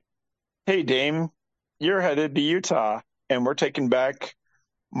to hey, Dame, you're headed to Utah, and we're taking back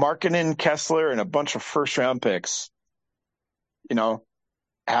Markkanen, Kessler, and a bunch of first-round picks.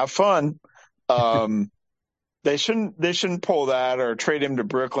 Have fun. They shouldn't pull that or trade him to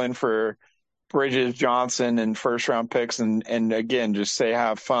Brooklyn for Bridges, Johnson, and first-round picks, and again, just say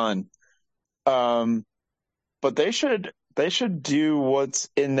have fun. But they should do what's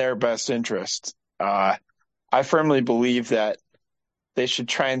in their best interest. I firmly believe that they should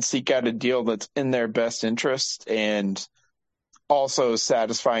try and seek out a deal that's in their best interest and also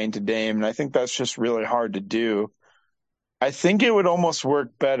satisfying to Dame. And I think that's just really hard to do. I think it would almost work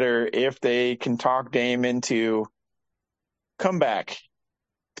better if they can talk Dame into come back,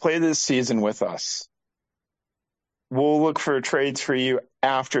 play this season with us. We'll look for trades for you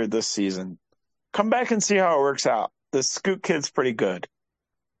after this season. Come back and see how it works out. The Scoot kid's pretty good.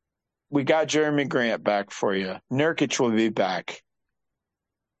 We got Jeremy Grant back for you. Nurkic will be back.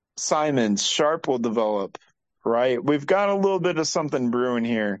 Simons, Sharp will develop, right? We've got a little bit of something brewing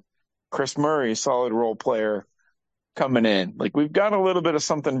here. Chris Murray, solid role player coming in. Like, we've got a little bit of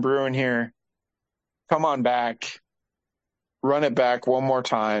something brewing here. Come on back, run it back one more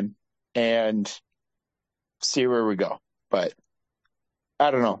time, and see where we go. But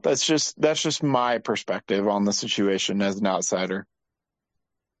I don't know. That's just my perspective on the situation as an outsider.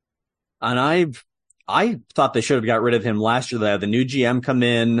 And I thought they should have got rid of him last year. They had the new GM come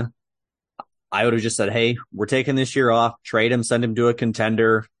in. I would have just said, hey, we're taking this year off, trade him, send him to a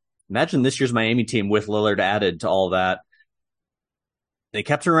contender. Imagine this year's Miami team with Lillard added to all that. They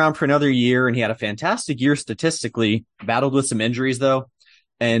kept him around for another year, and he had a fantastic year statistically, battled with some injuries, though.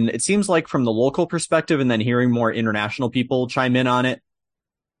 And it seems like from the local perspective and then hearing more international people chime in on it,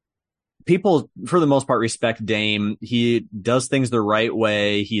 people, for the most part, respect Dame. He does things the right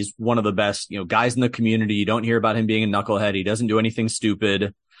way. He's one of the best, guys in the community. You don't hear about him being a knucklehead. He doesn't do anything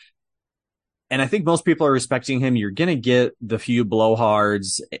stupid. And I think most people are respecting him. You're going to get the few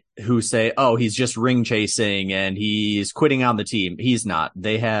blowhards who say, oh, he's just ring chasing and he's quitting on the team. He's not.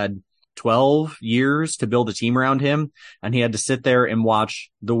 They had 12 years to build a team around him, and he had to sit there and watch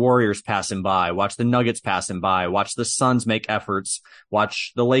the Warriors pass him by, watch the Nuggets pass him by, watch the Suns make efforts,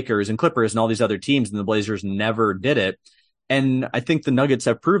 watch the Lakers and Clippers and all these other teams, and the Blazers never did it. And I think the Nuggets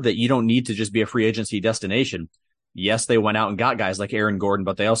have proved that you don't need to just be a free agency destination. Yes, they went out and got guys like Aaron Gordon,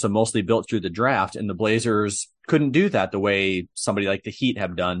 but they also mostly built through the draft, and the Blazers couldn't do that the way somebody like the Heat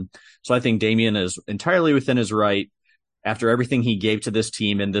have done. So I think Damian is entirely within his right. After everything he gave to this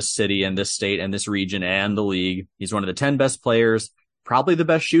team in this city and this state and this region and the league, he's one of the 10 best players, probably the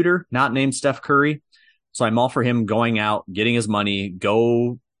best shooter, not named Steph Curry. So I'm all for him going out, getting his money,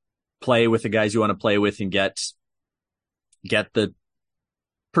 go play with the guys you want to play with, and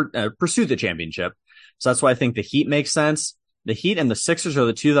pursue the championship. So that's why I think the Heat makes sense. The Heat and the Sixers are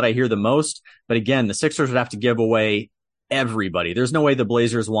the two that I hear the most. But again, the Sixers would have to give away everybody. There's no way the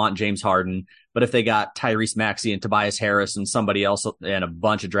Blazers want James Harden. But if they got Tyrese Maxey and Tobias Harris and somebody else and a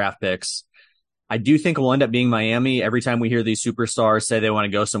bunch of draft picks, I do think it will end up being Miami. Every time we hear these superstars say they want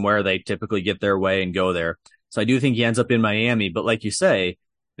to go somewhere, they typically get their way and go there. So I do think he ends up in Miami. But like you say,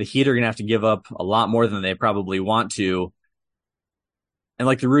 the Heat are going to have to give up a lot more than they probably want to. And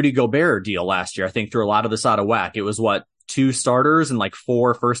like the Rudy Gobert deal last year, I think threw a lot of this out of whack. It was 2 starters and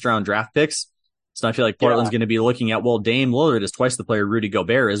 4 first-round draft picks. So I feel like Portland's going to be looking at, well, Dame Lillard is twice the player Rudy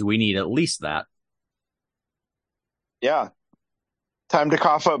Gobert is. We need at least that. Yeah. Time to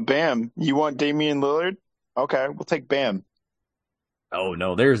cough up Bam. You want Damian Lillard? Okay, we'll take Bam. Oh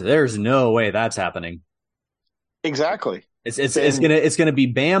no, there's no way that's happening. Exactly. It's gonna be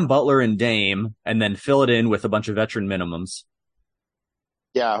Bam, Butler, and Dame, and then fill it in with a bunch of veteran minimums.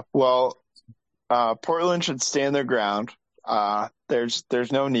 Yeah, well, Portland should stand their ground.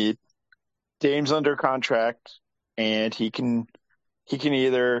 There's no need. Dame's under contract, and he can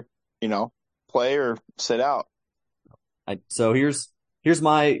either play or sit out. So here's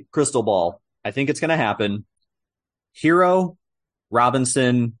my crystal ball. I think it's gonna happen. Hero,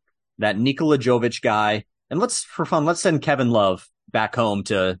 Robinson, that Nikola Jovic guy, and let's send Kevin Love back home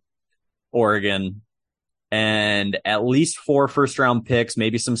to Oregon. And at least 4 first-round picks,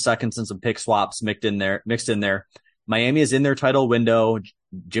 maybe some seconds and some pick swaps mixed in there. Miami is in their title window.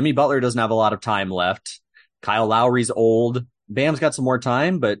 Jimmy Butler doesn't have a lot of time left. Kyle Lowry's old. Bam's got some more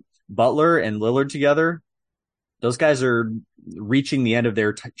time, but Butler and Lillard together, those guys are reaching the end of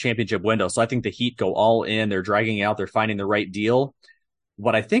their championship window. So I think the Heat go all in. They're dragging out. They're finding the right deal.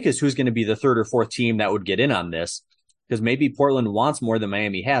 What I think is who's going to be the 3rd or 4th team that would get in on this. Because maybe Portland wants more than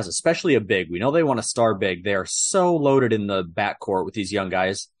Miami has, especially a big. We know they want a star big. They are so loaded in the backcourt with these young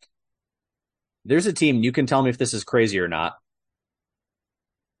guys. There's a team, you can tell me if this is crazy or not.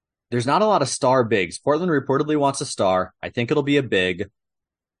 There's not a lot of star bigs. Portland reportedly wants a star. I think it'll be a big.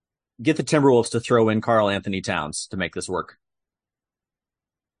 Get the Timberwolves to throw in Karl Anthony Towns to make this work.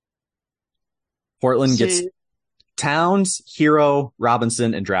 Portland gets Towns, Hero,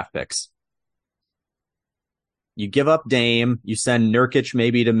 Robinson, and draft picks. You give up Dame. You send Nurkic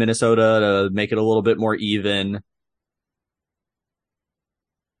maybe to Minnesota to make it a little bit more even.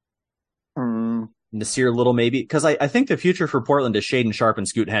 Nasir Little maybe. Because I think the future for Portland is Shaedon Sharpe and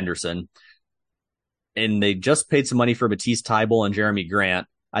Scoot Henderson. And they just paid some money for Matisse Thybulle and Jeremy Grant.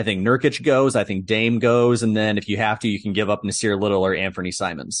 I think Nurkic goes. I think Dame goes. And then if you have to, you can give up Nasir Little or Anthony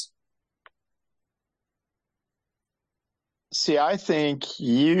Simons. See, I think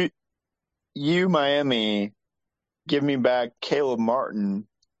you Miami, give me back Caleb Martin,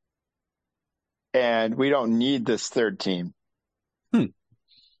 and we don't need this third team. Hmm.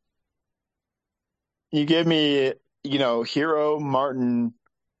 You give me, Hero, Martin,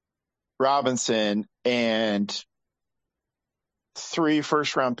 Robinson, and 3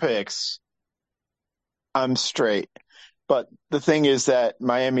 first-round picks. I'm straight. But the thing is that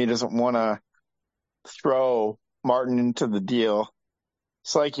Miami doesn't want to throw Martin into the deal.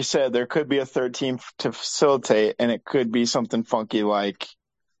 So, like you said, there could be a third team to facilitate, and it could be something funky like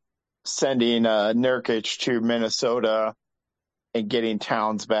sending Nurkic to Minnesota and getting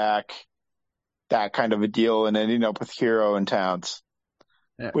Towns back, that kind of a deal, and ending up with Hero and Towns,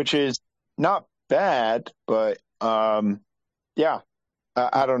 Yeah. which is not bad, but yeah,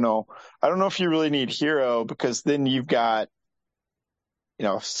 I don't know. I don't know if you really need Hero because then you've got,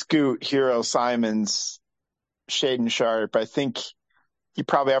 Scoot, Hero, Simons, Shaden Sharp. I think you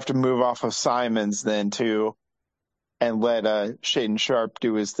probably have to move off of Simons then too and let Shaden Sharp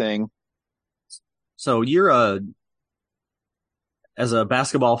do his thing. So as a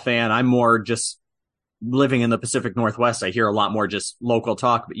basketball fan, I'm more just living in the Pacific Northwest. I hear a lot more just local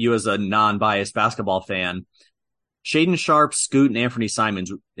talk, but you as a non-biased basketball fan, Shaden Sharp, Scoot, and Anthony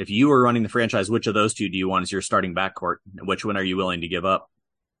Simons, if you were running the franchise, which of those two do you want as your starting backcourt? Which one are you willing to give up?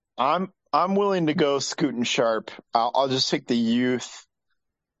 I'm willing to go Scoot and Sharp. I'll just take the youth,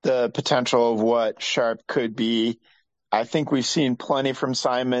 the potential of what Sharp could be. I think we've seen plenty from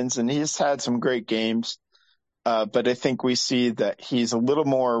Simons, and he's had some great games. But I think we see that he's a little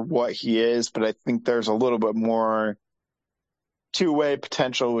more what he is, but I think there's a little bit more two-way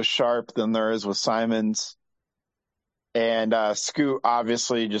potential with Sharp than there is with Simons. And Scoot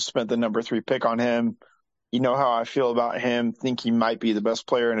obviously just spent the number 3 pick on him. You know how I feel about him. Think he might be the best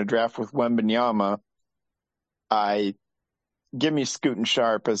player in a draft with Wembanyama. Give me Scoot and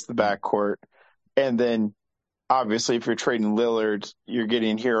Sharp as the backcourt. And then obviously if you're trading Lillard, you're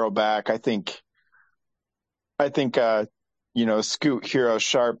getting Hero back. I think Scoot, Hero,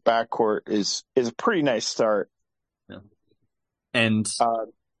 Sharp backcourt is a pretty nice start. Yeah. And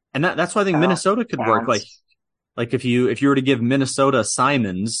that's why I think Minnesota could work. Like if you were to give Minnesota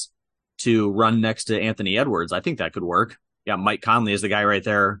Simons to run next to Anthony Edwards, I think that could work. Yeah, Mike Conley is the guy right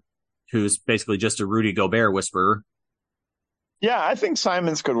there who's basically just a Rudy Gobert whisperer. Yeah, I think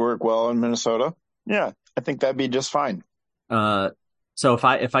Simons could work well in Minnesota. Yeah, I think that'd be just fine. So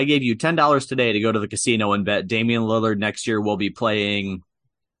if I gave you $10 today to go to the casino and bet Damian Lillard next year will be playing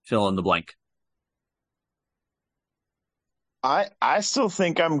fill in the blank. I still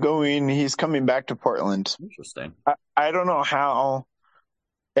think he's coming back to Portland. Interesting. I don't know how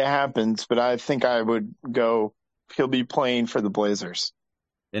it happens, but I think I would go, he'll be playing for the Blazers.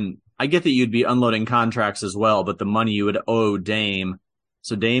 And I get that you'd be unloading contracts as well, but the money you would owe Dame.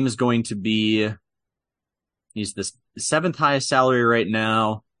 So Dame is going to be, he's the 7th highest salary right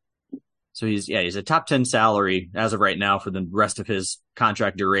now. So he's a top 10 salary as of right now for the rest of his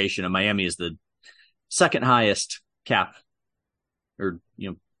contract duration. And Miami is the 2nd highest cap or,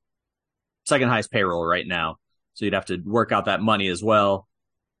 second highest payroll right now. So you'd have to work out that money as well.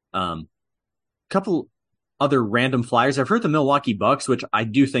 Couple other random flyers. I've heard the Milwaukee Bucks, which I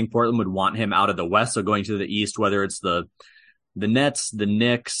do think Portland would want him out of the West. So going to the East, whether it's the Nets, the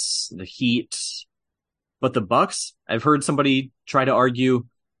Knicks, the Heat, but the Bucks, I've heard somebody try to argue,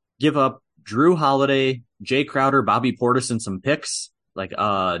 give up Drew Holiday, Jay Crowder, Bobby Portis, and some picks. Like,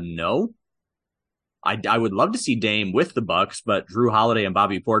 no. I would love to see Dame with the Bucks, but Drew Holiday and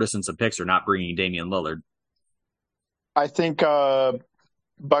Bobby Portis and some picks are not bringing Damian Lillard. I think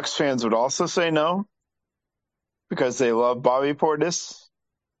Bucks fans would also say no because they love Bobby Portis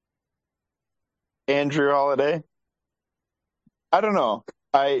and Drew Holiday. I don't know.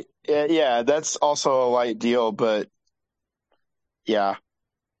 Yeah, that's also a light deal, but yeah,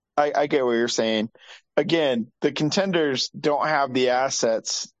 I get what you're saying. Again, the contenders don't have the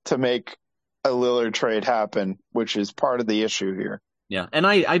assets to make a Lillard trade happen, which is part of the issue here. Yeah, and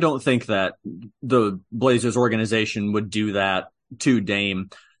I don't think that the Blazers organization would do that to Dame.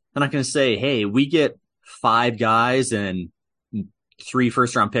 They're not going to say, hey, we get 5 guys and 3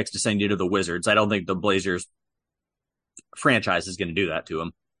 first-round picks to send you to the Wizards. I don't think the Blazers franchise is going to do that to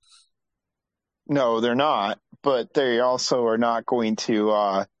him. No, they're not. But they also are not going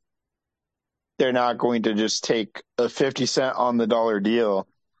to. They're not going to just take a 50-cent on the dollar deal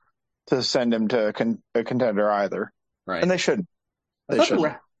to send him to a contender either. Right, and they shouldn't.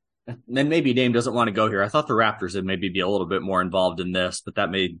 Then maybe Dame doesn't want to go here. I thought the Raptors would maybe be a little bit more involved in this, but that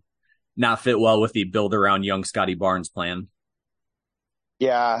may not fit well with the build around young Scotty Barnes plan.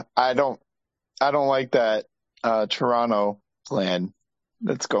 Yeah, I don't like that Toronto plan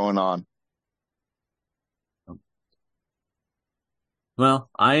that's going on. Well,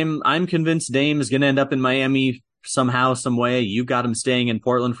 I'm convinced Dame is going to end up in Miami somehow, some way. You got him staying in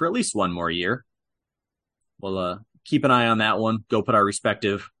Portland for at least one more year. We'll keep an eye on that one. Go put our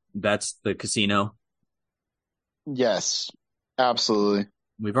respective bets, the casino. Yes, absolutely.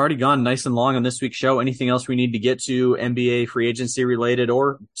 We've already gone nice and long on this week's show. Anything else we need to get to NBA free agency related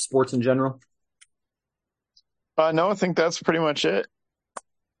or sports in general? No, I think that's pretty much it.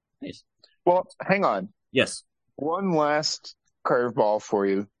 Nice. Well, hang on. Yes. One last curveball for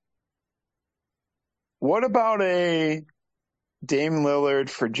you. What about a Dame Lillard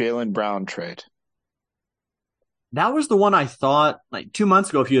for Jaylen Brown trade? That was the one I thought like 2 months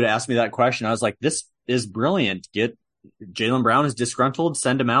ago. If you had asked me that question, I was like, this is brilliant. Get Jaylen Brown is disgruntled.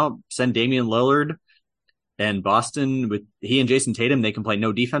 Send him out. Send Damian Lillard and Boston with he and Jason Tatum. They can play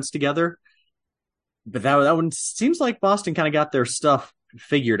no defense together. But that one seems like Boston kind of got their stuff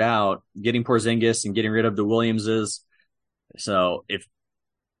figured out, getting Porzingis and getting rid of the Williamses. So if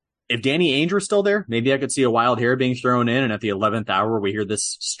Danny Ainge were still there, maybe I could see a wild hair being thrown in, and at the 11th hour we hear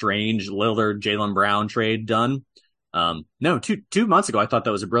this strange Lillard Jaylen Brown trade done. No, two months ago I thought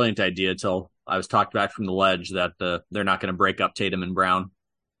that was a brilliant idea until I was talked back from the ledge that they're not going to break up Tatum and Brown.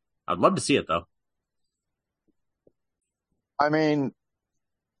 I'd love to see it though. I mean,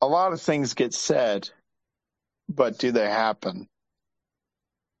 a lot of things get said, but do they happen?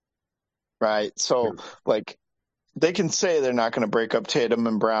 Right. So, like, they can say they're not going to break up Tatum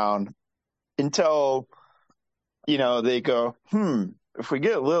and Brown until, they go, if we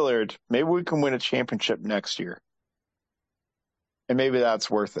get Lillard, maybe we can win a championship next year. And maybe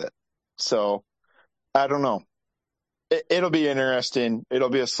that's worth it. So, I don't know. It'll be interesting. It'll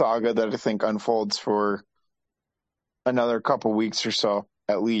be a saga that I think unfolds for another couple weeks or so,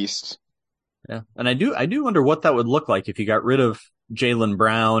 at least. Yeah. And I do wonder what that would look like if you got rid of Jaylen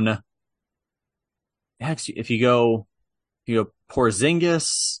Brown. If you go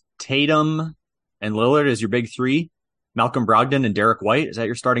Porzingis, Tatum, and Lillard as your big three, Malcolm Brogdon and Derek White, is that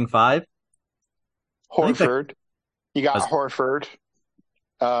your starting five? Horford. You got Horford.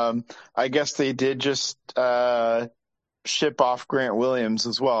 I guess they did just ship off Grant Williams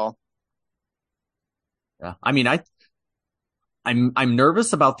as well. Yeah. I mean, I'm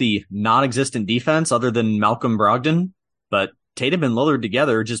nervous about the non-existent defense other than Malcolm Brogdon, but Tatum and Lillard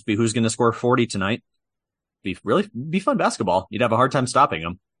together just be who's going to score 40 tonight. Be fun basketball. You'd have a hard time stopping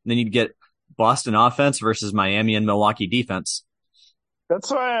them. And then you'd get Boston offense versus Miami and Milwaukee defense.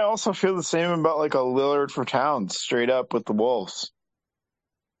 That's why I also feel the same about like a Lillard for Towns straight up with the Wolves.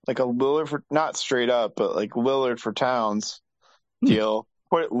 Like a Lillard for, not straight up, but like Lillard for Towns deal.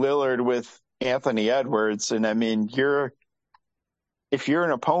 Put Lillard with Anthony Edwards. And I mean, if you're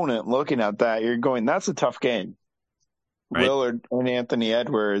an opponent looking at that, you're going, that's a tough game. Right. Lillard and Anthony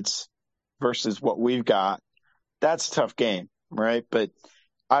Edwards versus what we've got. That's a tough game, right? But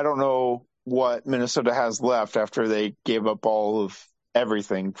I don't know what Minnesota has left after they gave up all of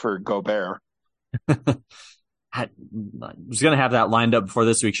everything for Gobert. I was going to have that lined up before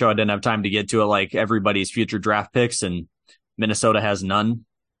this week's show. I didn't have time to get to it, like everybody's future draft picks, and Minnesota has none.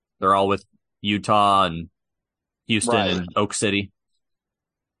 They're all with Utah and Houston and Oak City.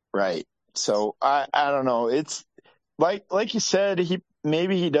 Right. So I don't know. It's like you said,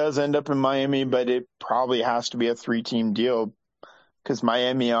 maybe he does end up in Miami, but it probably has to be a 3-team deal because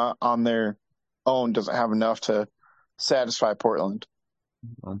Miami on their own doesn't have enough to satisfy Portland.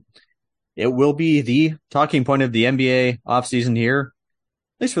 It will be the talking point of the NBA offseason here,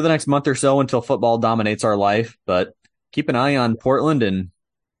 at least for the next month or so until football dominates our life. But keep an eye on Portland and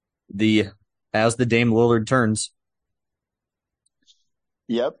as the Dame Lillard turns.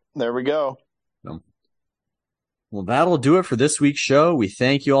 Yep, there we go. Well, that'll do it for this week's show. We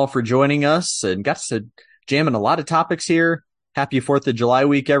thank you all for joining us and got to jam in a lot of topics here. Happy 4th of July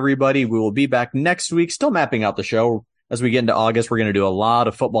week, everybody. We will be back next week, still mapping out the show. As we get into August, we're going to do a lot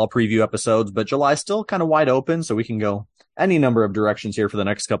of football preview episodes, but July's still kind of wide open, so we can go any number of directions here for the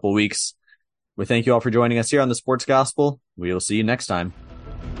next couple of weeks. We thank you all for joining us here on the Sports Gospel. We will see you next time.